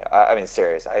movie. I mean,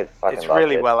 serious. I fucking it's loved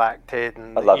really it. well acted,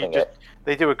 and I'm loving it.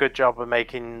 They do a good job of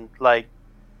making like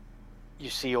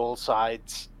you see all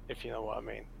sides, if you know what I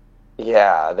mean.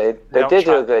 Yeah, they did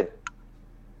do a good.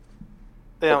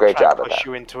 They don't great try job to of push that.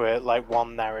 you into it like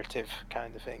one narrative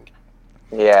kind of thing.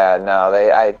 Yeah, no,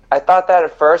 I thought that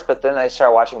at first, but then I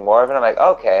started watching more of it. I'm like,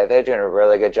 okay, they're doing a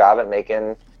really good job at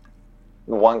making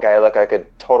one guy look like a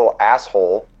total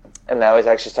asshole, and now he's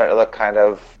actually starting to look kind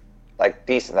of like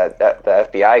decent. That the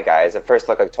FBI guys at first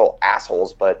looked like total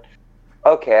assholes, but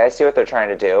okay, I see what they're trying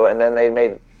to do. And then they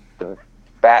made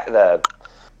the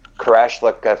Koresh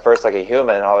look at first like a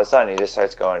human, and all of a sudden he just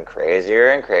starts going crazier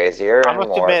and crazier. I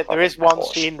must admit, there is one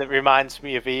scene that reminds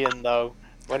me of Ian, though,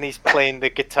 when he's playing the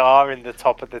guitar in the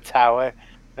top of the tower,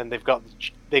 and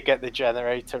they get the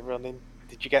generator running.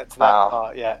 Did you get to that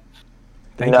part yet?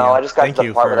 Thank you. I just got to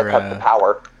the part where they cut the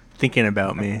power. Thinking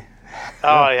about me.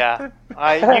 Oh yeah,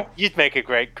 you'd make a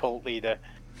great cult leader.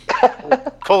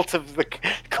 Cult of the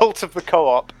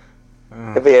co-op.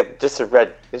 It'd just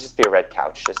be a red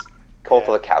couch, just cult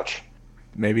of the couch.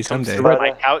 Maybe someday.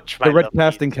 The red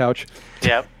casting couch.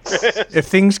 Yep. If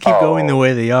things keep going the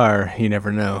way they are, you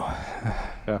never know.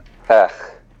 Yeah.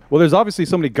 Well, there's obviously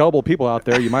so many gullible people out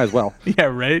there. You might as well. Yeah,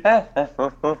 right.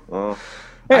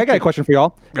 Hey, I got a question for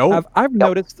y'all. Oh. I've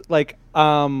noticed, like,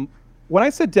 when I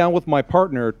sit down with my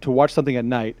partner to watch something at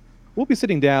night, we'll be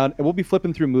sitting down and we'll be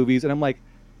flipping through movies, and I'm like,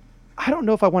 I don't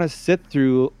know if I want to sit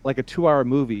through like a 2-hour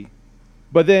movie,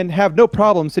 but then have no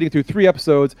problem sitting through 3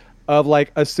 episodes of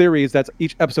like a series that's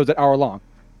each episode's an hour long.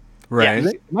 Right.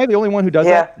 Am I the only one who does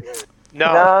that?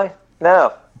 No,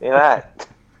 you're not.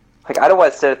 Like, I don't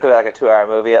want to sit through like a 2-hour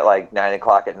movie at like 9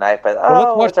 o'clock at night, but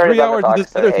Well, let's watch 3 hours of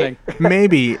this other thing.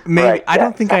 Maybe. Right, I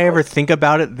don't think I ever think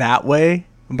about it that way,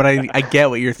 but I get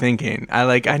what you're thinking.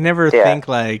 I never think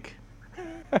like.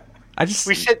 I just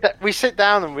we sit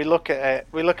down and we look at it.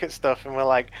 We look at stuff and we're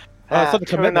like, it's like a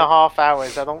 2.5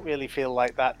 hours. I don't really feel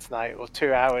like that tonight, or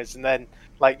 2 hours, and then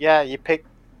you pick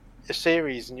a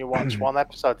series and you watch one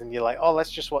episode and you're like, oh,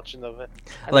 let's just watch another.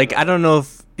 Like, I don't know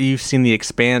if you've seen The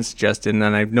Expanse, Justin,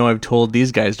 and I know I've told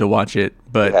these guys to watch it,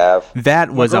 but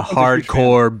that was a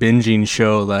hardcore binging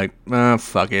show. Like,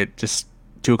 fuck it, just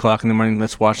 2 o'clock in the morning,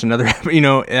 let's watch another.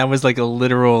 That was like a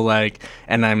literal like,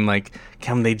 and I'm like,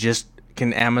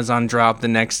 can Amazon drop the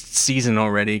next season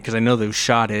already? Because I know they've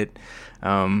shot it,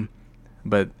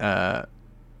 but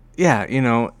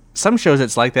some shows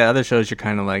it's like that. Other shows you're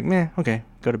kind of like, meh, okay,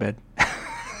 go to bed.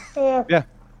 Yeah.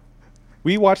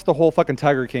 We watched the whole fucking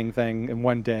Tiger King thing in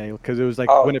one day because it was like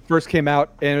when it first came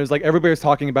out, and it was like everybody was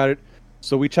talking about it.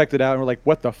 So we checked it out and we're like,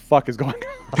 what the fuck is going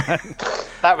on?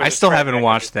 I still haven't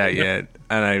watched that yet,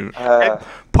 and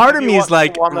part of me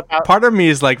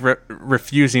is like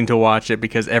refusing to watch it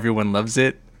because everyone loves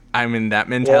it. I'm in that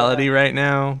mentality right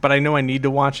now, but I know I need to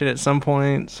watch it at some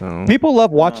point. So people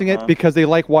love watching it because they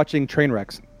like watching train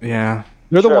wrecks. Yeah,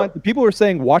 they're the people who are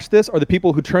saying watch this are the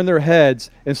people who turn their heads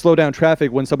and slow down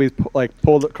traffic when somebody's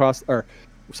pulled across or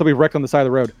somebody wrecked on the side of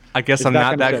the road. I guess I'm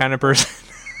not that kind of person.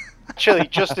 Actually,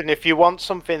 Justin, if you want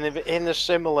something in a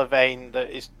similar vein that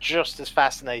is just as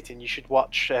fascinating, you should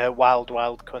watch Wild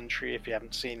Wild Country if you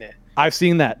haven't seen it. I've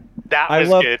seen that. That was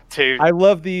good too. I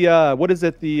love the what is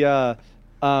it? The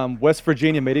West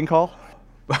Virginia mating call.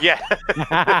 Yeah.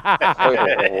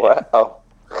 Wow.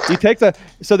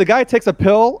 The guy takes a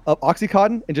pill of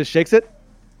Oxycontin and just shakes it,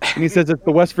 and he says it's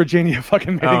the West Virginia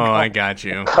fucking mating call. Oh, I got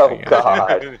you. Oh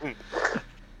God.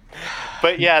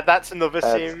 But yeah, that's another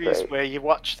series where you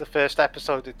watch the first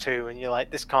episode or two and you're like,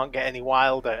 this can't get any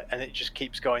wilder, and it just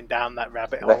keeps going down that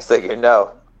rabbit hole. Next thing you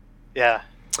know. Yeah.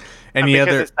 Because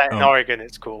it's set in Oregon,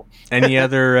 it's cool. Any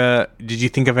other? Did you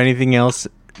think of anything else,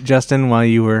 Justin, while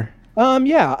you were?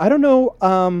 Yeah, I don't know.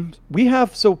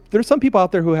 There's some people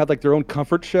out there who have like their own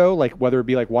comfort show, like whether it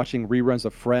be like watching reruns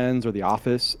of Friends or The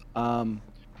Office.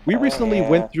 We recently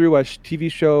went through a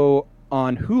TV show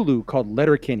on Hulu called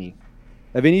Letterkenny.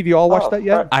 Have any of you all watched that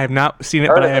yet? I have not seen it,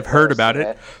 but I have heard about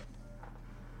it.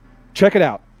 Check it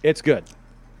out. It's good.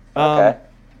 Okay.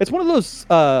 It's one of those.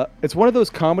 It's one of those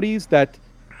comedies that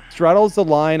straddles the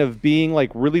line of being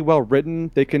like really well written.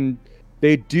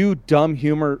 They do dumb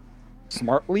humor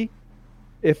smartly,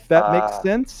 if that makes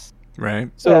sense. Right.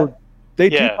 So they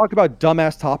do talk about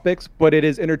dumbass topics, but it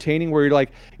is entertaining. Where you're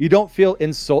like, you don't feel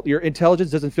your intelligence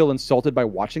doesn't feel insulted by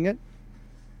watching it.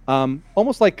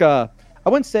 Almost like I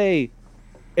wouldn't say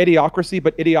Idiocracy,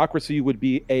 but Idiocracy would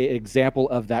be an example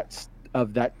of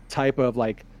that type of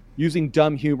like using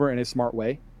dumb humor in a smart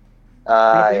way.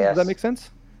 Yes. Does that make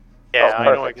sense? Yeah,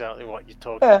 I know exactly what you're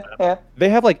talking about. Yeah. They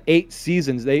have like 8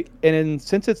 seasons.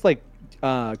 Since it's like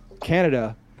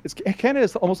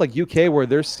Canada's almost like UK, where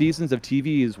their seasons of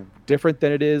TV is different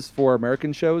than it is for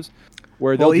American shows.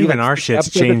 Where even our shit's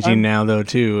changing now, though,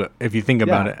 too. If you think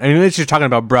about it, I mean, it's just talking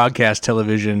about broadcast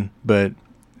television, but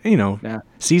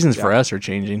seasons for us are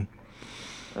changing.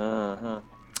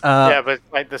 But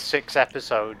like the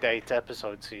 8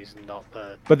 episode season, not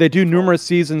the. But they do numerous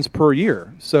seasons per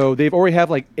year, so they've already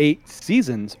have like 8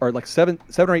 seasons, or like seven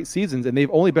or 8 seasons, and they've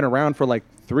only been around for like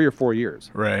 3 or 4 years.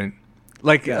 Right.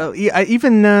 Like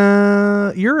even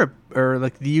Europe or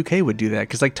like the UK would do that,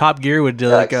 because like Top Gear would do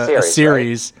like a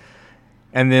series. Right?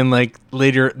 And then like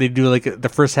later they do like the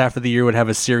first half of the year would have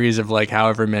a series of like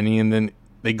however many, and then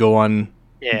they go on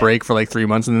break for like 3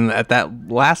 months, and then at that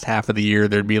last half of the year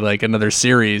there'd be like another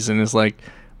series, and it's like,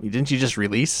 didn't you just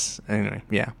release? Anyway,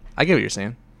 I get what you're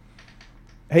saying.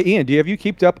 Hey Ian, have you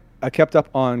kept up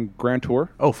on Grand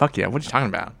Tour? Oh fuck yeah! What are you talking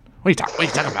about? What are you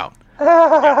talking about?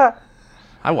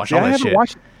 I watched all that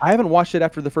shit. I haven't watched it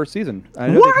after the first season. I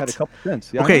know they've had a couple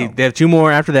since. Yeah, okay, they have 2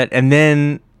 more after that, and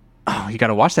then you got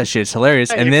to watch that shit. It's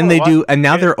hilarious. And then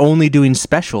now they're only doing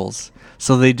specials.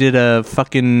 So they did a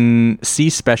fucking Sea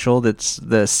special. That's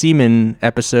the Seaman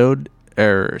episode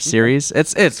or series.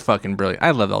 It's fucking brilliant.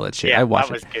 I love all that shit. Yeah, I watched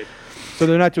that was good. So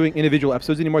they're not doing individual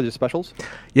episodes anymore. They're specials.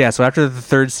 Yeah. So after the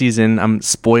 3rd season,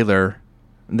 spoiler,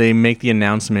 they make the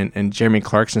announcement and Jeremy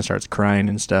Clarkson starts crying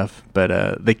and stuff.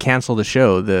 But they cancel the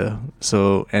show.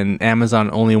 And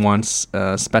Amazon only wants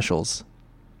specials.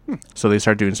 So they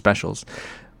start doing specials.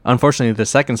 Unfortunately, the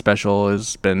 2nd special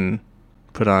has been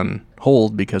put on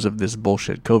hold because of this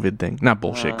bullshit COVID thing. Not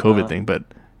bullshit COVID thing, but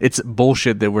it's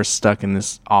bullshit that we're stuck in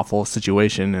this awful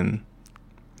situation. And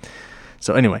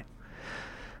so anyway,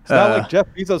 not like Jeff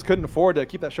Bezos couldn't afford to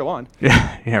keep that show on.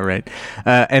 Yeah, right.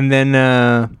 And then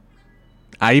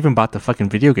I even bought the fucking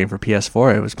video game for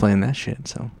PS4. I was playing that shit.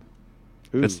 So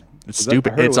it's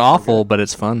stupid. It's awful, but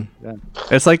it's fun. Yeah.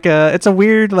 It's like it's a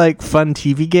weird like fun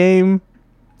TV game.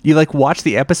 You like watch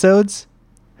the episodes,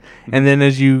 and then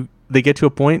they get to a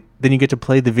point, then you get to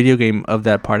play the video game of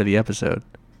that part of the episode.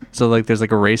 So like there's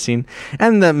like a racing,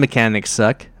 and the mechanics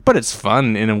suck, but it's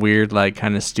fun in a weird like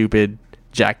kind of stupid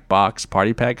Jackbox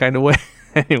party pack kind of way.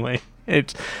 Anyway,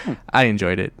 I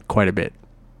enjoyed it quite a bit.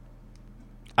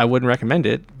 I wouldn't recommend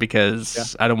it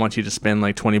because I don't want you to spend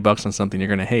like $20 on something you're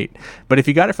gonna hate. But if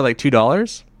you got it for like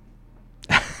 $2,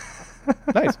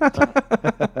 nice.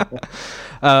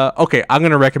 Okay, I'm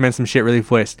gonna recommend some shit really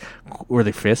quick.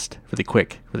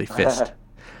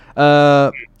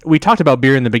 We talked about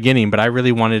beer in the beginning, but I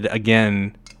really wanted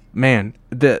again, man,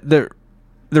 the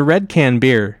Red Can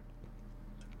beer.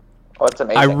 Oh, it's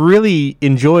amazing. I really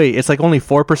enjoy. It's like only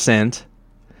 4%.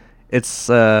 It's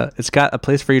got a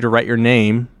place for you to write your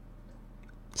name.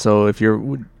 So if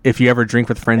you ever drink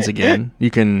with friends again,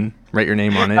 you can write your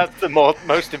name on it. That's the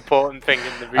most important thing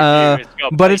in the review.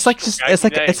 But it's like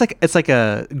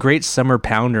a great summer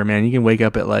pounder, man. You can wake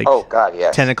up at like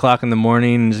 10 o'clock in the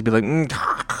morning and just be like,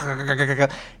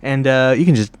 and you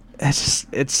can just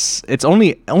it's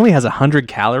only has 100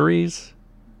 calories.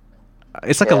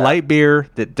 It's like a light beer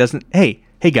that doesn't. Hey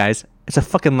guys, it's a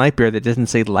fucking light beer that doesn't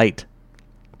say light.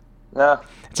 No,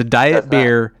 it's a diet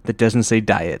beer that doesn't say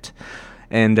diet.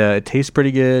 And it tastes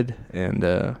pretty good, and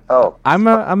I'm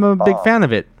a big fan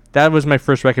of it. That was my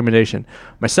first recommendation.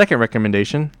 My second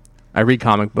recommendation, I read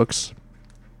comic books.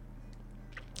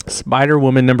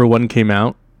 Spider-Woman #1 came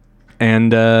out,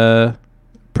 and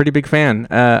pretty big fan.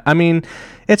 I mean,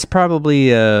 it's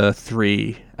probably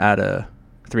 3 out of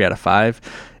 5.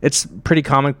 It's pretty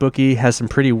comic booky. Has some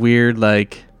pretty weird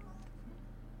like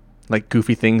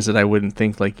goofy things that I wouldn't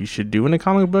think like you should do in a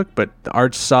comic book, but the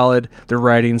art's solid, the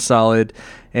writing's solid,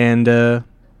 and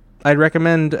I'd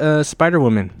recommend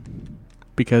Spider-Woman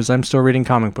because I'm still reading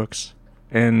comic books,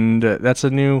 and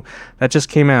that just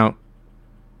came out.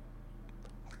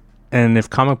 And if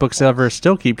comic books ever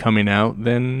still keep coming out,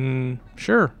 then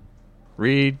sure,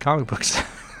 read comic books.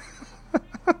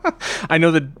 I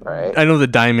know the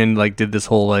Diamond like did this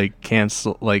whole like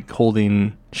cancel like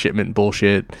holding shipment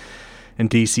bullshit. And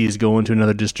DC is going to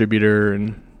another distributor,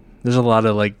 and there's a lot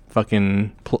of like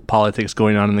fucking politics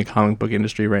going on in the comic book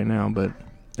industry right now. But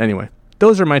anyway,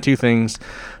 those are my two things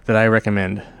that I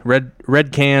recommend.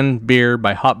 Red Can beer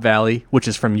by Hop Valley, which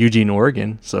is from Eugene,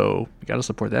 Oregon. So you got to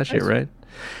support that shit, right?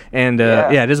 And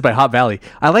it is by Hop Valley.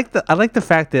 I like the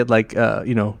fact that like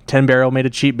 10 Barrel made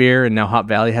a cheap beer, and now Hop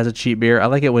Valley has a cheap beer. I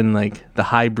like it when like the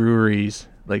high breweries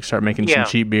like start making some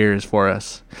cheap beers for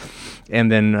us.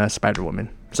 And then Spider-Woman.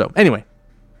 So anyway,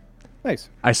 nice.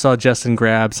 I saw Justin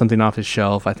grab something off his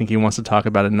shelf. I think he wants to talk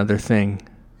about another thing.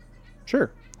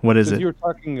 Sure. What is it? You were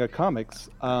talking comics.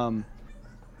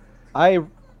 I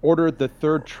ordered the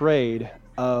third trade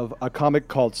of a comic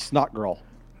called Snot Girl.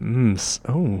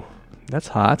 Oh, that's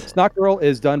hot. Snot Girl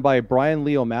is done by Brian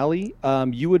Lee O'Malley.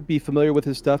 You would be familiar with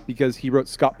his stuff because he wrote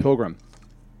Scott Pilgrim,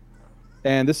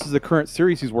 and this is the current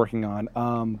series he's working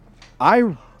on.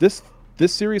 This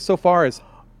series so far is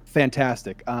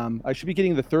fantastic. I should be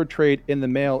getting the third trade in the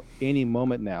mail any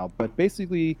moment now. But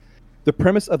basically, the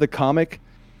premise of the comic,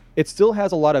 it still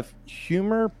has a lot of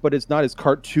humor, but it's not as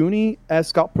cartoony as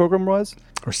Scott Pilgrim was.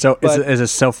 Or so is it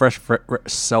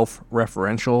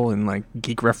self-referential and like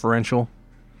geek referential?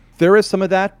 There is some of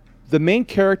that. The main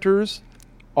characters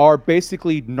are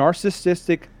basically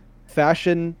narcissistic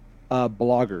fashion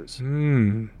bloggers,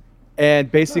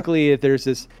 and basically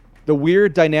there's the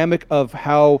weird dynamic of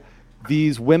how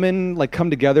these women like come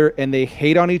together and they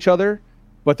hate on each other,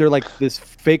 but they're like this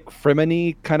fake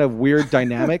frenemy kind of weird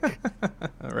dynamic.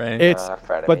 Right.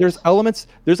 But there's elements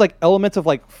of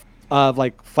like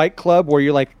Fight Club where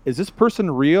you're like, is this person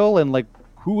real? And like,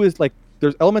 who is like,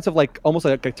 there's elements of like almost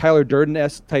like a Tyler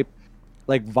Durden-esque type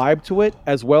like vibe to it,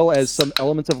 as well as some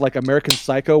elements of like American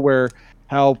Psycho where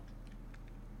how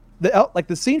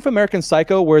the scene from American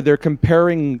Psycho where they're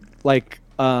comparing like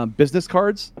business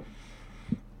cards.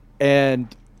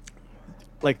 And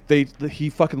like he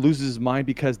fucking loses his mind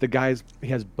because he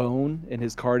has bone and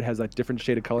his card has a different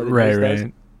shade of color than his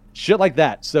does. Shit like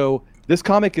that. So this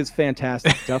comic is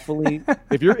fantastic. Definitely,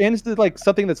 if you're into like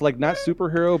something that's like not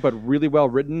superhero but really well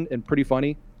written and pretty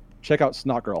funny, check out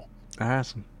Snot Girl.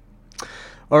 Awesome.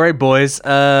 All right, boys.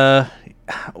 You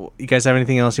guys have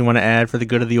anything else you want to add for the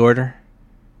good of the order?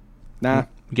 Nah.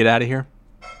 Get out of here.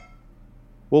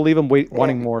 We'll leave them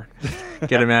wanting more.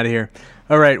 Get him out of here.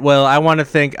 All right. Well, I want to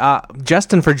thank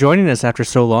Justin for joining us after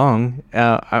so long.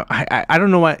 I don't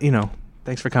know what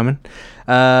Thanks for coming,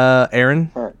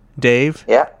 Aaron, Dave.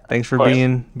 Yeah. Thanks for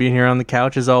being here on the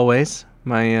couch as always,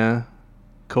 my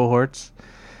cohorts,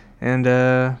 and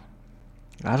I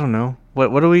don't know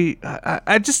what do we.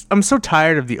 I'm so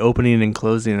tired of the opening and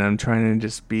closing. And I'm trying to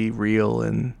just be real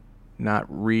and not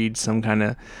read some kind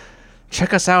of.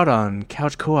 Check us out on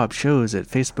Couch Co-op shows at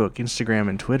Facebook, Instagram,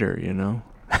 and Twitter.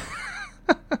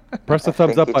 Press the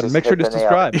thumbs up button. Make sure to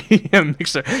subscribe. Yeah,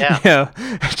 Mixer. Yeah.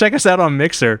 Check us out on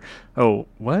Mixer. Oh,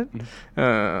 what?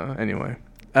 Anyway.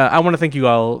 I want to thank you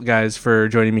all, guys, for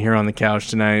joining me here on the couch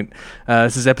tonight.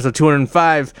 This is episode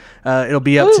 205. It'll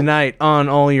be up tonight on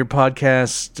all your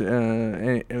podcast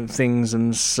things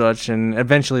and such, and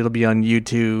eventually it'll be on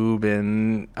YouTube.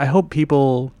 And I hope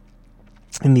people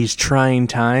in these trying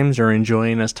times are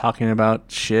enjoying us talking about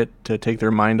shit to take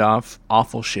their mind off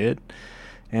awful shit.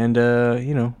 And,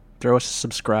 throw us a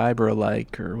subscribe or a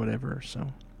like or whatever. So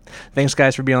thanks,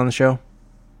 guys, for being on the show.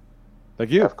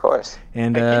 Thank you. Of course.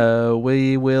 And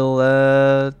we will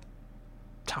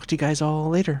talk to you guys all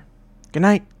later. Good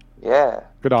night. Yeah.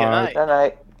 Good night. Good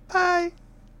night. Bye.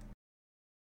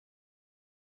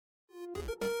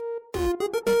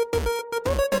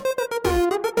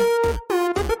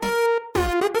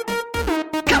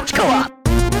 Couch Co-op.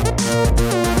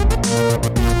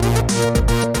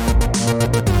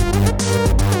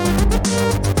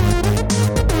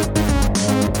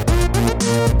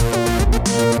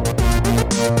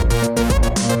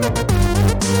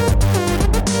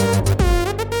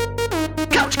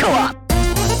 Couch Co-op.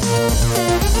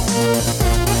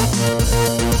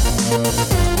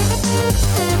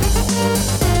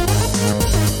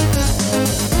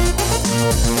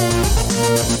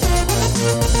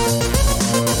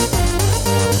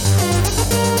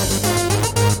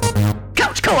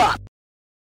 Couch Co-op.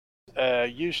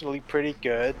 Usually pretty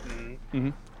good,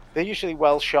 and they're usually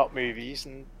well shot movies.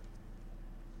 And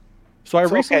So I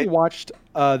It's recently okay. watched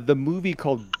the movie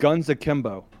called Guns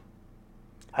Akimbo.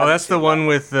 Oh, that's the one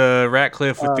with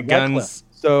Ratcliffe with the guns Ratcliffe.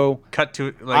 So cut to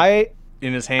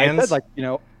in his I hands. said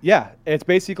yeah, it's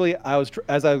basically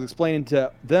as I was explaining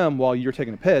to them while you were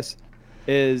taking a piss,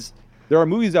 is there are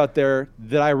movies out there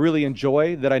that I really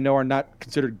enjoy that I know are not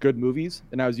considered good movies,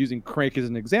 and I was using Crank as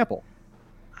an example.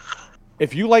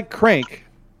 If you like Crank,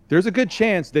 there's a good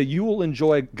chance that you will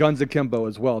enjoy Guns Akimbo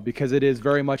as well, because it is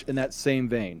very much in that same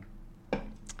vein.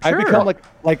 I've become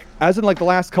like as in the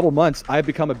last couple months, I've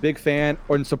become a big fan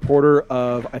and supporter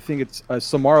of, I think it's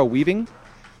Samara Weaving.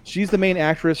 She's the main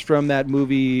actress from that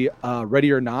movie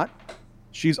Ready or Not.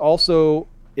 She's also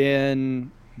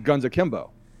in Guns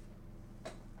Akimbo.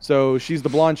 So she's the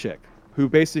blonde chick who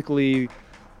basically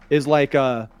is like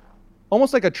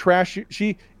almost like a trash.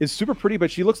 She is super pretty,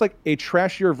 but she looks like a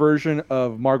trashier version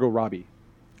of Margot Robbie.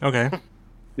 Okay.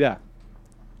 Yeah.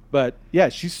 But yeah,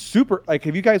 she's super. Like,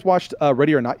 have you guys watched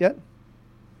Ready or Not yet?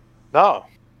 no,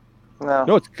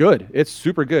 No, it's good. It's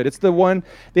super good. It's the one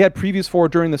they had previews for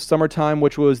during the summertime,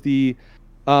 which was the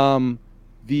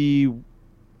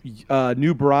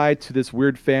new bride to this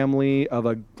weird family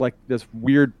of this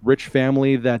weird rich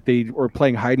family that they were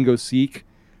playing hide and go seek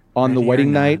on the Ready or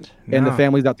wedding Not. night, and the No.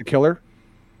 family's out to kill her.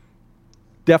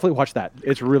 Definitely watch that.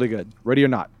 It's really good. Ready or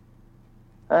Not.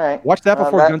 All right. Watch that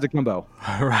before that- Guns Akimbo.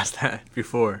 I asked that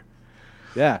before.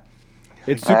 Yeah,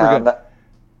 it's super on good.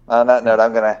 On that note,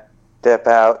 I'm gonna dip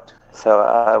out.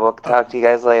 So we'll talk to you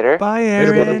guys later. Bye,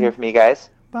 It's good to Aaron. hear from you guys.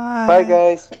 Bye. Bye,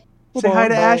 guys. Say hi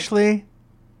to Bye. Ashley.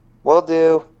 Will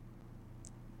do.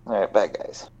 All right, bye,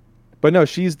 guys. But no,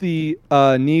 she's the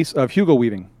niece of Hugo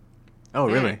Weaving. Oh,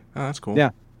 really? Oh, that's cool. Yeah.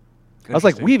 I was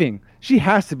like, Interesting. Weaving, she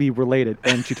has to be related,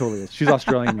 and she totally is. She's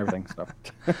Australian and everything. So.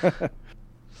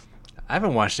 I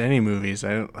haven't watched any movies.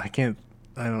 I don't. Yeah,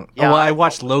 oh, well, I I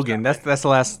watched thought- Logan. That's the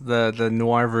last the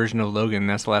noir version of Logan.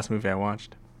 That's the last movie I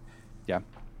watched. Yeah.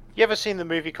 you ever seen the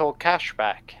movie called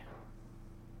Cashback?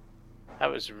 That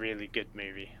was a really good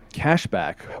movie.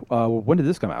 Cashback. When did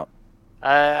this come out?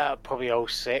 Probably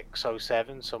 06,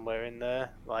 07, somewhere in there.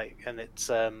 And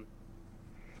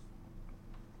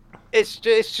it's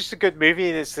just a good movie.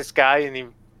 And it's this guy, and he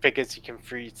figures he can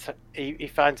freeze. He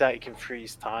finds out he can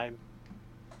freeze time.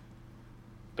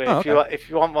 But Oh, if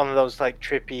you want one of those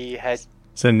trippy head,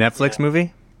 It's a Netflix Yeah.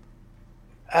 movie.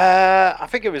 I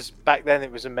think it was back then.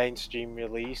 It was a mainstream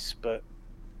release, but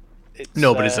it's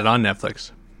No, but is it on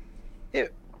Netflix?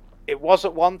 It was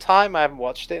at one time. I haven't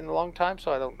watched it in a long time,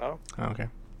 so I don't know. Oh, okay.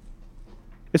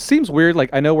 It seems weird. Like,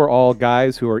 I know we're all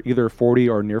guys who are either 40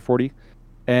 or near 40.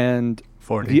 And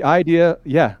 40. the idea,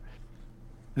 yeah.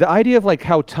 the idea of like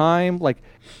how time, like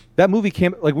that movie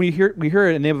came, like when we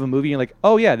hear the name of a movie, and like,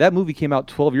 oh yeah, that movie came out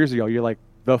 12 years ago. You're like,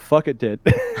 the fuck it did.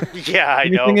 Yeah, I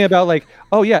you're know. thinking about like,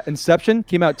 oh yeah, Inception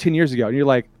came out 10 years ago, and you're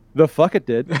like, the fuck it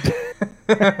did.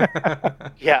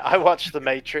 Yeah, I watched the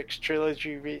Matrix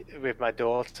trilogy with my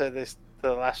daughter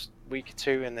the last week or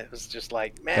two, and it was just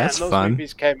like, man, That's those fun.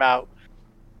 movies came out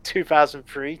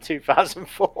 2003,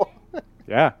 2004.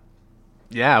 Yeah.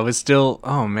 Yeah, I was still.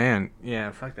 Oh man,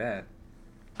 yeah, fuck that.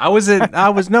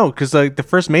 No, because like the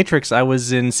first Matrix, I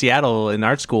was in Seattle in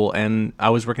art school, and I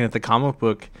was working at the comic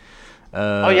book.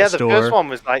 Oh yeah, the store, first one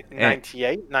was like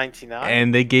 98, 99.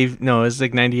 and they gave it was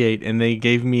like 98, and they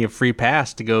gave me a free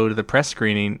pass to go to the press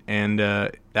screening, and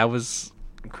that was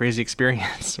a crazy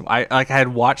experience. I had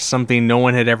watched something no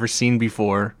one had ever seen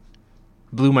before,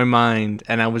 blew my mind,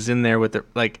 and I was in there with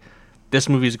this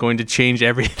movie is going to change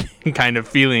everything kind of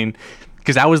feeling.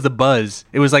 Because that was the buzz.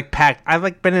 It was like packed. I've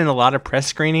like been in a lot of press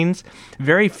screenings.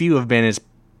 Very few have been as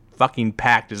fucking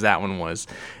packed as that one was,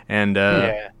 and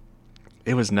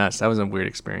it was nuts. That was a weird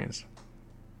experience.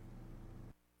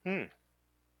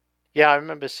 Yeah, I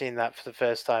remember seeing that for the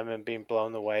first time and being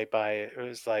blown away by it. It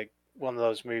was like one of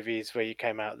those movies where you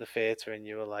came out of the theater and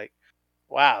you were like,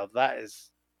 "Wow, that is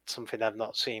something I've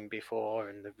not seen before,"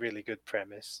 and a really good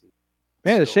premise.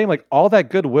 Man, it's a shame. Like all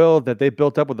that goodwill that they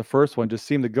built up with the first one just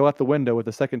seemed to go out the window with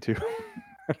the second two.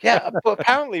 Yeah, but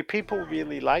apparently people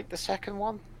really like the second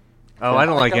one. Oh, I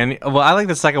don't like any. Well, I like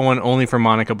the second one only for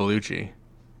Monica Bellucci.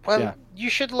 Well, Yeah.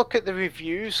 you should look at the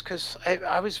reviews because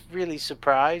I was really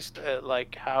surprised at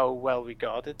like how well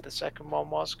regarded the second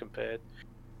one was compared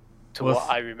to Well, what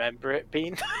I remember it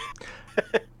being.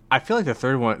 I feel like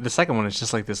the second one is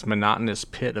just like this monotonous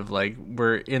pit of like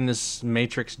we're in this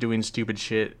matrix doing stupid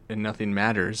shit and nothing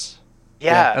matters.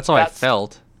 Yeah, that's how I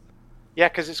felt. Yeah,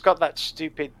 because it's got that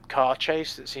stupid car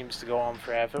chase that seems to go on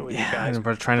forever with you guys. And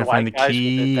we're trying to the find the white guys with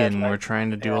the key, dead and leg. we're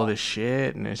trying to do all this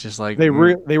shit, and it's just like They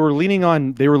were leaning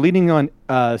on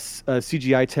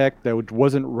CGI tech that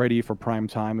wasn't ready for prime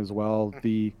time as well.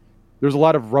 There's a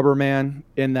lot of Rubber Man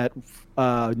in that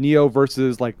Neo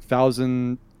versus like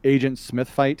Thousand Agent Smith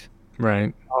fight,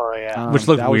 right, Oh yeah. which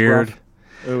looked that was weird. rough.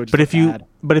 It was But just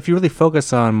bad. if you really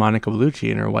focus on Monica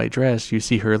Bellucci in her white dress, you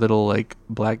see her little like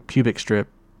black pubic strip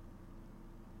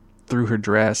through her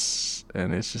dress,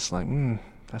 and it's just like,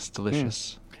 that's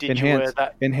delicious. Did you wear Enhance.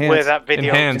 that? Enhance. Wear that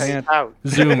video Enhance. tape out?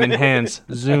 Zoom, enhance,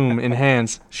 zoom,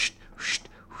 enhance. Shh, shh,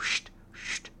 shh,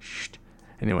 shh, shh.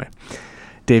 Anyway,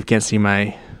 Dave can't see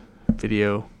my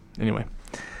video. Anyway,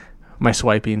 my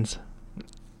swipings.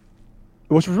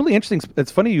 Which was really interesting. It's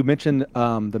funny you mentioned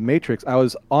the Matrix. I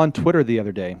was on Twitter the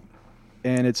other day,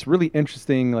 and it's really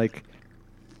interesting, like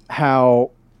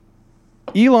how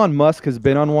Elon Musk has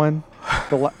been on one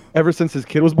ever since his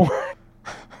kid was born.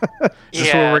 Is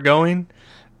this where we're going?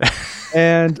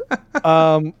 And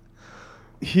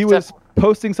he was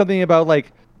posting something about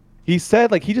like he said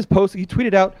like he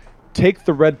tweeted out, "Take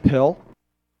the red pill,"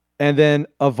 and then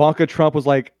Ivanka Trump was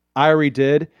like, "I already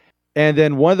did." And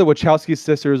then one of the Wachowski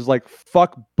sisters was like,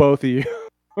 "Fuck both of you."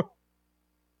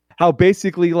 How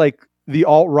basically like the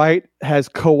alt-right has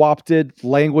co-opted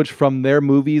language from their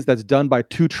movies that's done by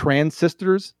two trans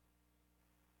sisters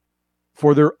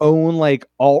for their own like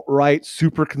alt-right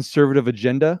super conservative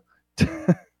agenda.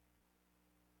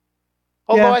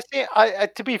 Although Yeah. I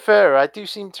think, to be fair, I do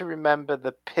seem to remember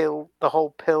the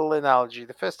whole pill analogy.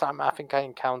 The first time I think I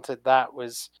encountered that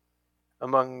was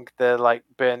among the like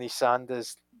Bernie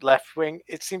Sanders left wing.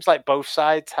 It seems like both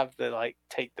sides have the like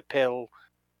take the pill,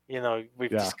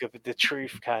 we've Yeah. discovered the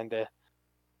truth kind of.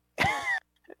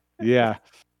 Yeah,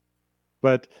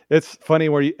 but it's funny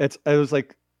where it was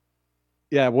like,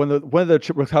 yeah, one of the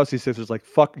Wachowski sisters like,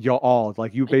 "Fuck y'all all,"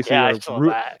 like you basically Yeah, I saw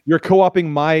that. you're co-opting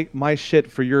my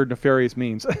shit for your nefarious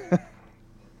means.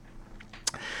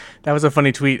 That was a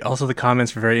funny tweet. Also, the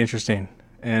comments were very interesting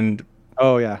and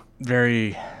Oh yeah,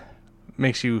 very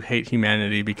makes you hate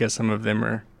humanity because some of them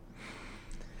are.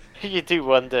 You do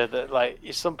wonder that, like,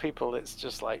 some people, it's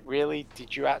just like, really,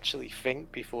 did you actually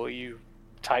think before you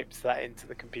typed that into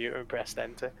the computer and pressed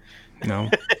enter? No.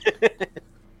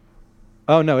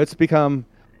 oh no, it's become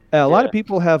a lot of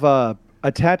people have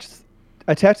attached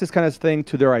this kind of thing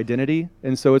to their identity,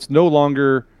 and so it's no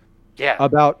longer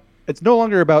about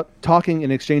talking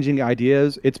and exchanging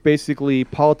ideas. It's basically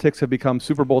politics have become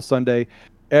Super Bowl Sunday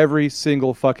every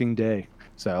single fucking day.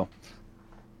 So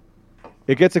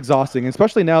it gets exhausting,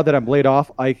 especially now that I'm laid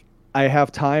off. I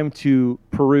have time to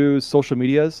peruse social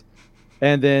medias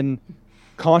and then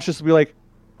consciously be like,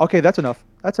 okay, that's enough.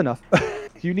 That's enough.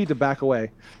 You need to back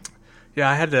away. Yeah,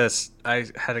 I had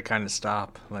to kind of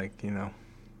stop, like,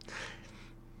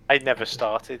 I never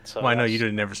started. So Well, I know you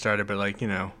didn't never started, but like, you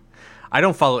know, I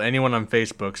don't follow anyone on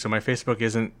Facebook, so my Facebook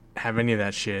isn't have any of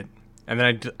that shit. And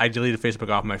then I deleted Facebook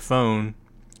off my phone.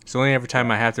 So the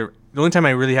only time I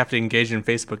really have to engage in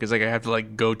Facebook is like I have to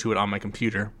like go to it on my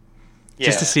computer,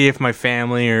 just to see if my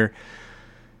family or,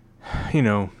 you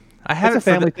know, I have It's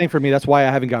a family thing for me. That's why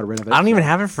I haven't got rid of it. I don't even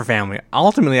have it for family.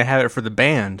 Ultimately, I have it for the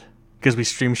band because we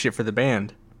stream shit for the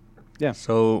band. Yeah.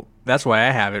 So that's why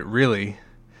I have it, really.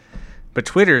 But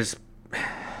Twitter's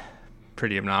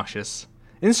pretty obnoxious.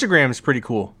 Instagram's pretty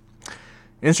cool.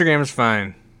 Instagram is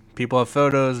fine. People have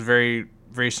photos, very,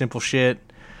 very simple shit.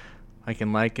 I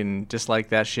can like and dislike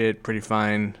that shit, pretty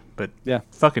fine. But Yeah.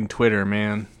 fucking Twitter,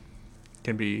 man,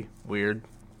 can be weird.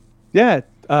 Yeah.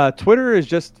 Twitter is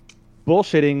just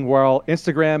bullshitting, while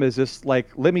Instagram is just like,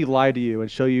 let me lie to you and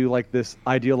show you like this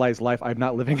idealized life I'm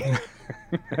not living in.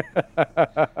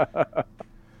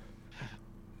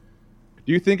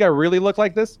 Do you think I really look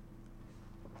like this?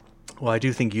 Well, I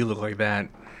do think you look like that.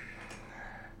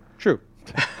 True.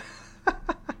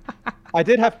 I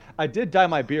did dye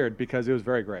my beard because it was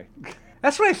very gray.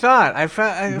 That's what I thought. I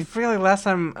feel like last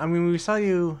time. I mean, we saw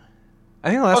you. I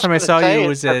think the last time I saw you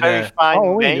was at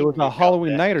Halloween. It was a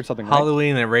Halloween night or something.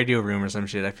 Halloween at Radio Room or some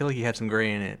shit. I feel like you had some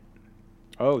gray in it.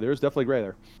 Oh, there's definitely gray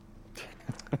there.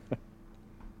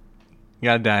 You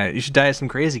gotta dye it. You should dye it some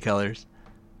crazy colors,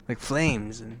 like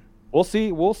flames and. We'll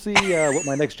see what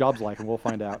my next job's like, and we'll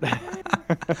find out.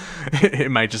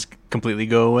 It might just completely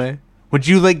go away. Would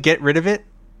you like get rid of it?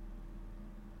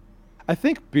 I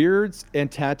think beards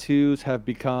and tattoos have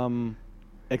become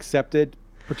accepted,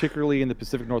 particularly in the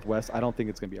Pacific Northwest. I don't think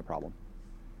it's going to be a problem.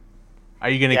 Are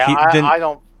you gonna Yeah, keep? I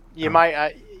don't. You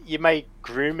might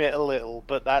groom it a little,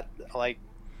 but that like.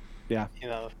 Yeah. You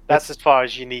know, that's as far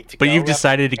as you need to go. But you've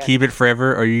decided to keep it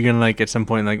forever, or are you gonna like at some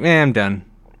point like, I'm done?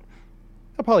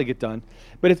 I'll probably get done.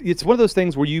 But it's one of those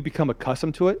things where you become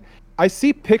accustomed to it. I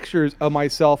see pictures of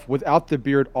myself without the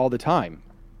beard all the time.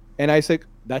 And I say,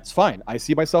 that's fine. I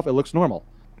see myself. It looks normal.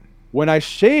 When I've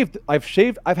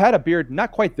had a beard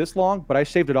not quite this long, but I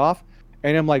shaved it off.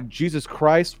 And I'm like, Jesus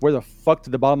Christ, where the fuck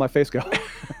did the bottom of my face go?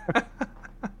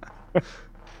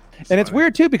 And it's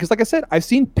weird too, because like I said, I've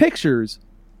seen pictures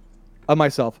of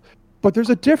myself, but there's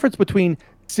a difference between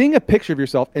seeing a picture of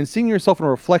yourself and seeing yourself in a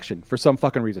reflection for some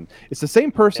fucking reason. It's the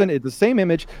same person, it's the same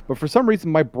image, but for some reason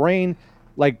my brain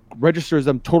like registers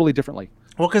them totally differently.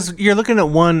 Well, because you're looking at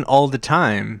one all the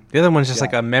time. The other one's just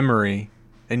like a memory,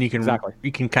 and you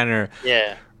can kind of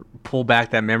pull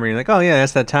back that memory. Like, oh yeah,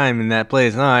 that's that time in that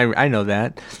place. Oh, I know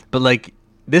that. But like,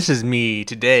 this is me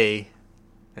today,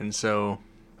 and so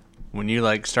when you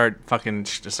like start fucking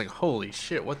just like, holy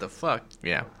shit, what the fuck?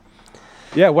 Yeah.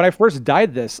 Yeah, when I first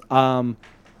dyed this, I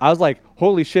was like,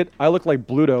 holy shit, I look like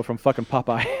Bluto from fucking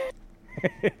Popeye.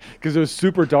 Because it was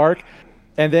super dark.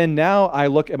 And then now I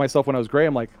look at myself when I was gray,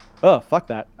 I'm like, oh, fuck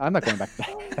that. I'm not going back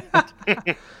to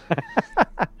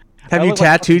that. Have you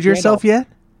tattooed yourself yet?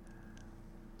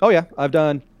 Oh, yeah. I've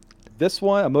done this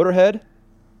one, a Motorhead.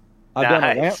 I've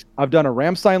done a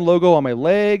Rammstein logo on my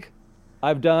leg.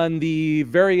 I've done the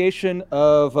variation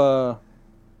of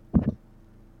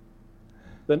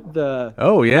the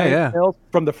oh yeah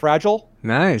from the Fragile.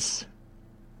 Nice.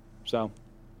 So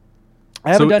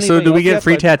I haven't done anything. So do we get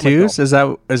free tattoos? Is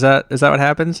that what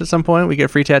happens at some point? We get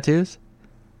free tattoos?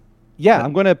 Yeah,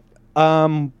 I'm gonna.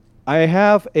 I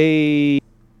have a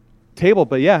table,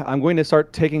 but yeah, I'm going to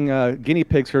start taking guinea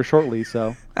pigs here shortly.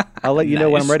 So I'll let you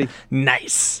know when I'm ready.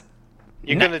 Nice.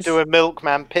 You're gonna do a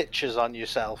milkman pictures on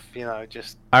yourself, you know,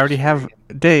 just. I already have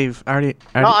Dave. I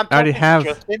already have.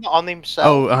 Justin on himself.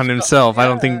 Oh, on himself. Yeah. I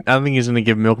don't think he's gonna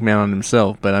give milkman on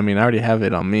himself, but I mean, I already have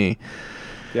it on me.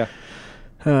 Yeah.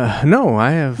 No, I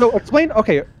have. So explain.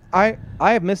 Okay, I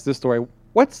have missed this story.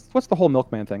 What's the whole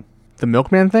milkman thing? The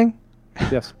milkman thing?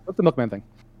 Yes. What's the milkman thing?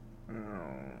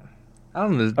 I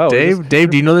don't know. Dave,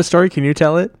 do you know this story? Can you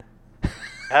tell it?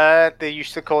 They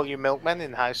used to call you milkman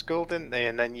in high school, didn't they?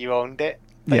 And then you owned it,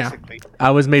 basically. Yeah.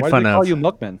 I was made fun of. Why did they call you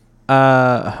milkman?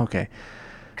 Okay.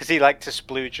 Because he liked to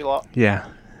splooge a lot. Yeah.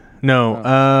 No.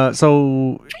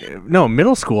 No,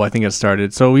 middle school I think it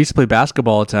started. So we used to play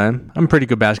basketball all the time. I'm a pretty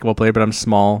good basketball player, but I'm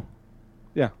small.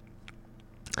 Yeah.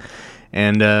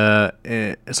 And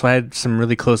so I had some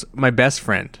really close. My best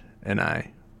friend and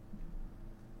I.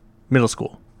 Middle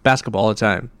school basketball all the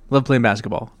time. Love playing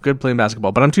basketball. Good playing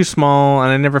basketball. But I'm too small, and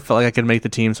I never felt like I could make the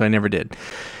team, so I never did.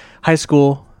 High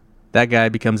school, that guy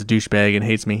becomes a douchebag and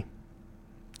hates me.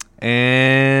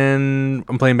 And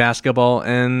I'm playing basketball,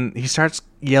 and he starts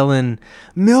yelling,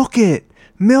 milk it,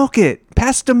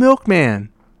 pass it to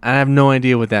milkman. I have no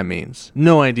idea what that means.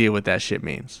 No idea what that shit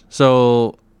means.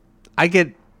 So I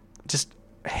get just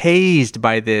hazed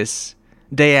by this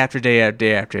day after day after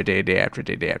day after day, day after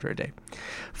day, day after day.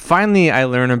 Finally, I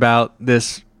learn about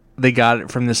this. They got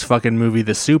it from this fucking movie,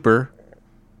 The Super,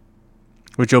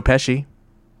 with Joe Pesci.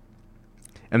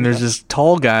 And there's this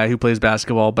tall guy who plays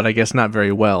basketball, but I guess not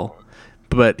very well.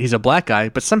 But he's a black guy,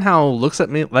 but somehow looks at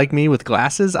me like me with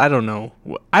glasses. I don't know.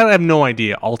 I have no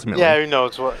idea, ultimately. Yeah, who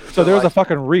knows what? So there was a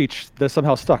fucking reach that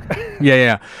somehow stuck.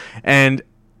 Yeah. And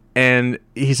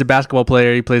he's a basketball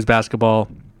player. He plays basketball.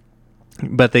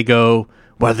 But they go,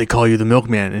 why do they call you the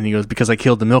milkman? And he goes, because I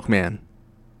killed the milkman.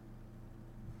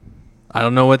 I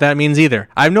don't know what that means either.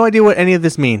 I have no idea what any of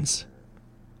this means.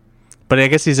 But I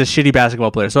guess he's a shitty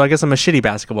basketball player. So I guess I'm a shitty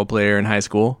basketball player in high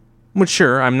school. Which,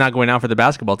 sure, I'm not going out for the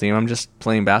basketball team. I'm just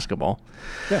playing basketball.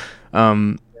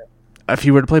 Yeah. If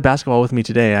you were to play basketball with me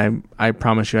today, I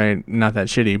promise you I'm not that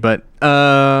shitty. But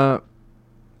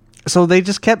so they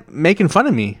just kept making fun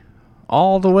of me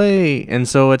all the way. And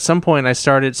so at some point I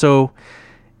started... So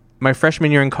my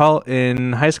freshman year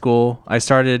in high school, I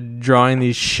started drawing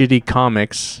these shitty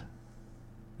comics.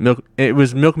 It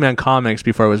was Milkman Comics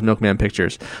before it was Milkman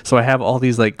Pictures. So I have all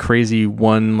these like crazy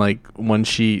one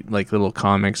sheet like little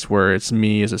comics where it's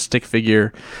me as a stick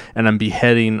figure and I'm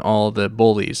beheading all the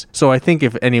bullies. So I think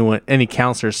if any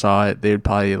counselor saw it, they would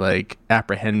probably like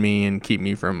apprehend me and keep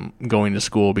me from going to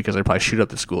school because I'd probably shoot up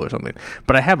the school or something.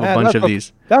 But I have a bunch of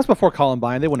these. That was before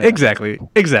Columbine. They wouldn't. Exactly.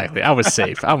 I was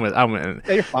safe. I went.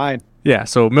 Yeah, you're fine. Yeah.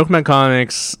 So Milkman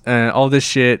Comics and all this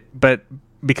shit, but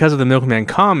because of the Milkman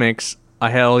Comics, I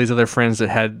had all these other friends that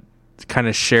had kind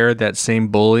of shared that same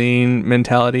bullying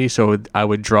mentality, so I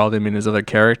would draw them in as other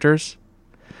characters.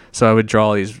 So I would draw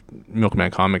all these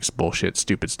Milkman Comics bullshit,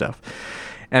 stupid stuff.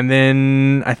 And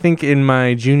then I think in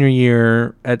my junior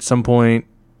year, at some point,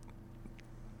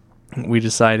 we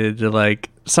decided to like,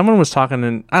 someone was talking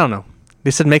and I don't know, they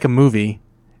said make a movie.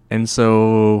 And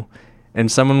so, I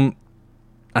don't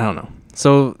know.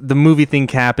 So the movie thing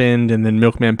happened, and then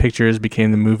Milkman Pictures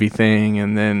became the movie thing,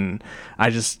 and then I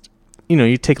just,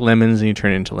 you take lemons and you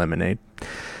turn it into lemonade.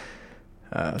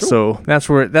 So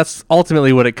that's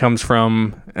ultimately what it comes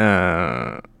from.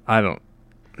 No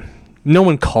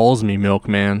one calls me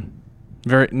Milkman.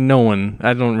 No one.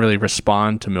 I don't really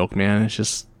respond to Milkman. It's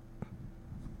just,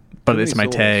 but it's my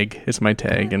tag. It's my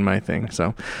tag and my thing.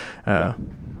 So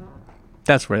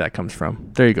that's where that comes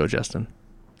from. There you go, Justin.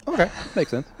 Okay,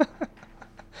 makes sense.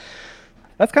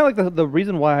 That's kind of like the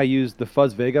reason why I use the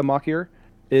Fuzz Vega mock here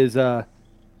is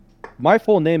my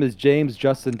full name is James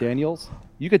Justin Daniels.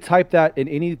 You could type that in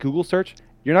any Google search.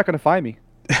 You're not going to find me.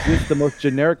 It's the most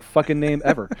generic fucking name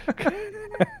ever.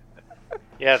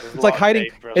 Yeah, it's like hiding.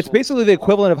 It's basically the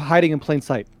equivalent of hiding in plain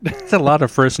sight. It's a lot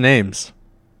of first names.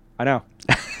 I know.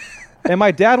 And my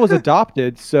dad was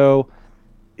adopted, so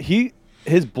his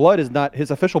official blood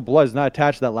is not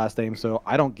attached to that last name, so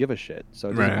I don't give a shit. So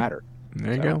it doesn't matter.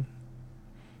 There you go.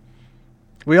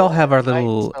 We all have our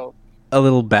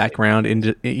little background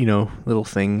into little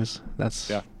things. That's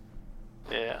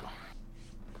yeah.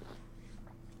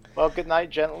 Well, good night,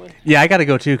 gentlemen. Yeah, I gotta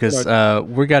go too because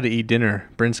we got to eat dinner.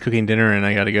 Brent's cooking dinner, and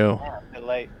I gotta go. Yeah, a bit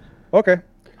late. Okay.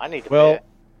 I need to. Well,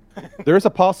 there's a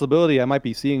possibility I might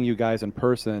be seeing you guys in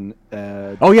person.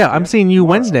 Oh yeah, I'm seeing you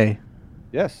Wednesday.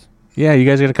 Yes. Yeah, you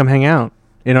guys gotta come hang out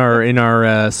in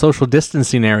our social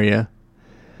distancing area.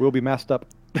 We'll be masked up.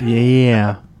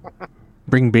 Yeah.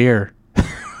 Bring beer. All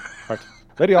right.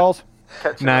 Lady alls.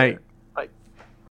 Night.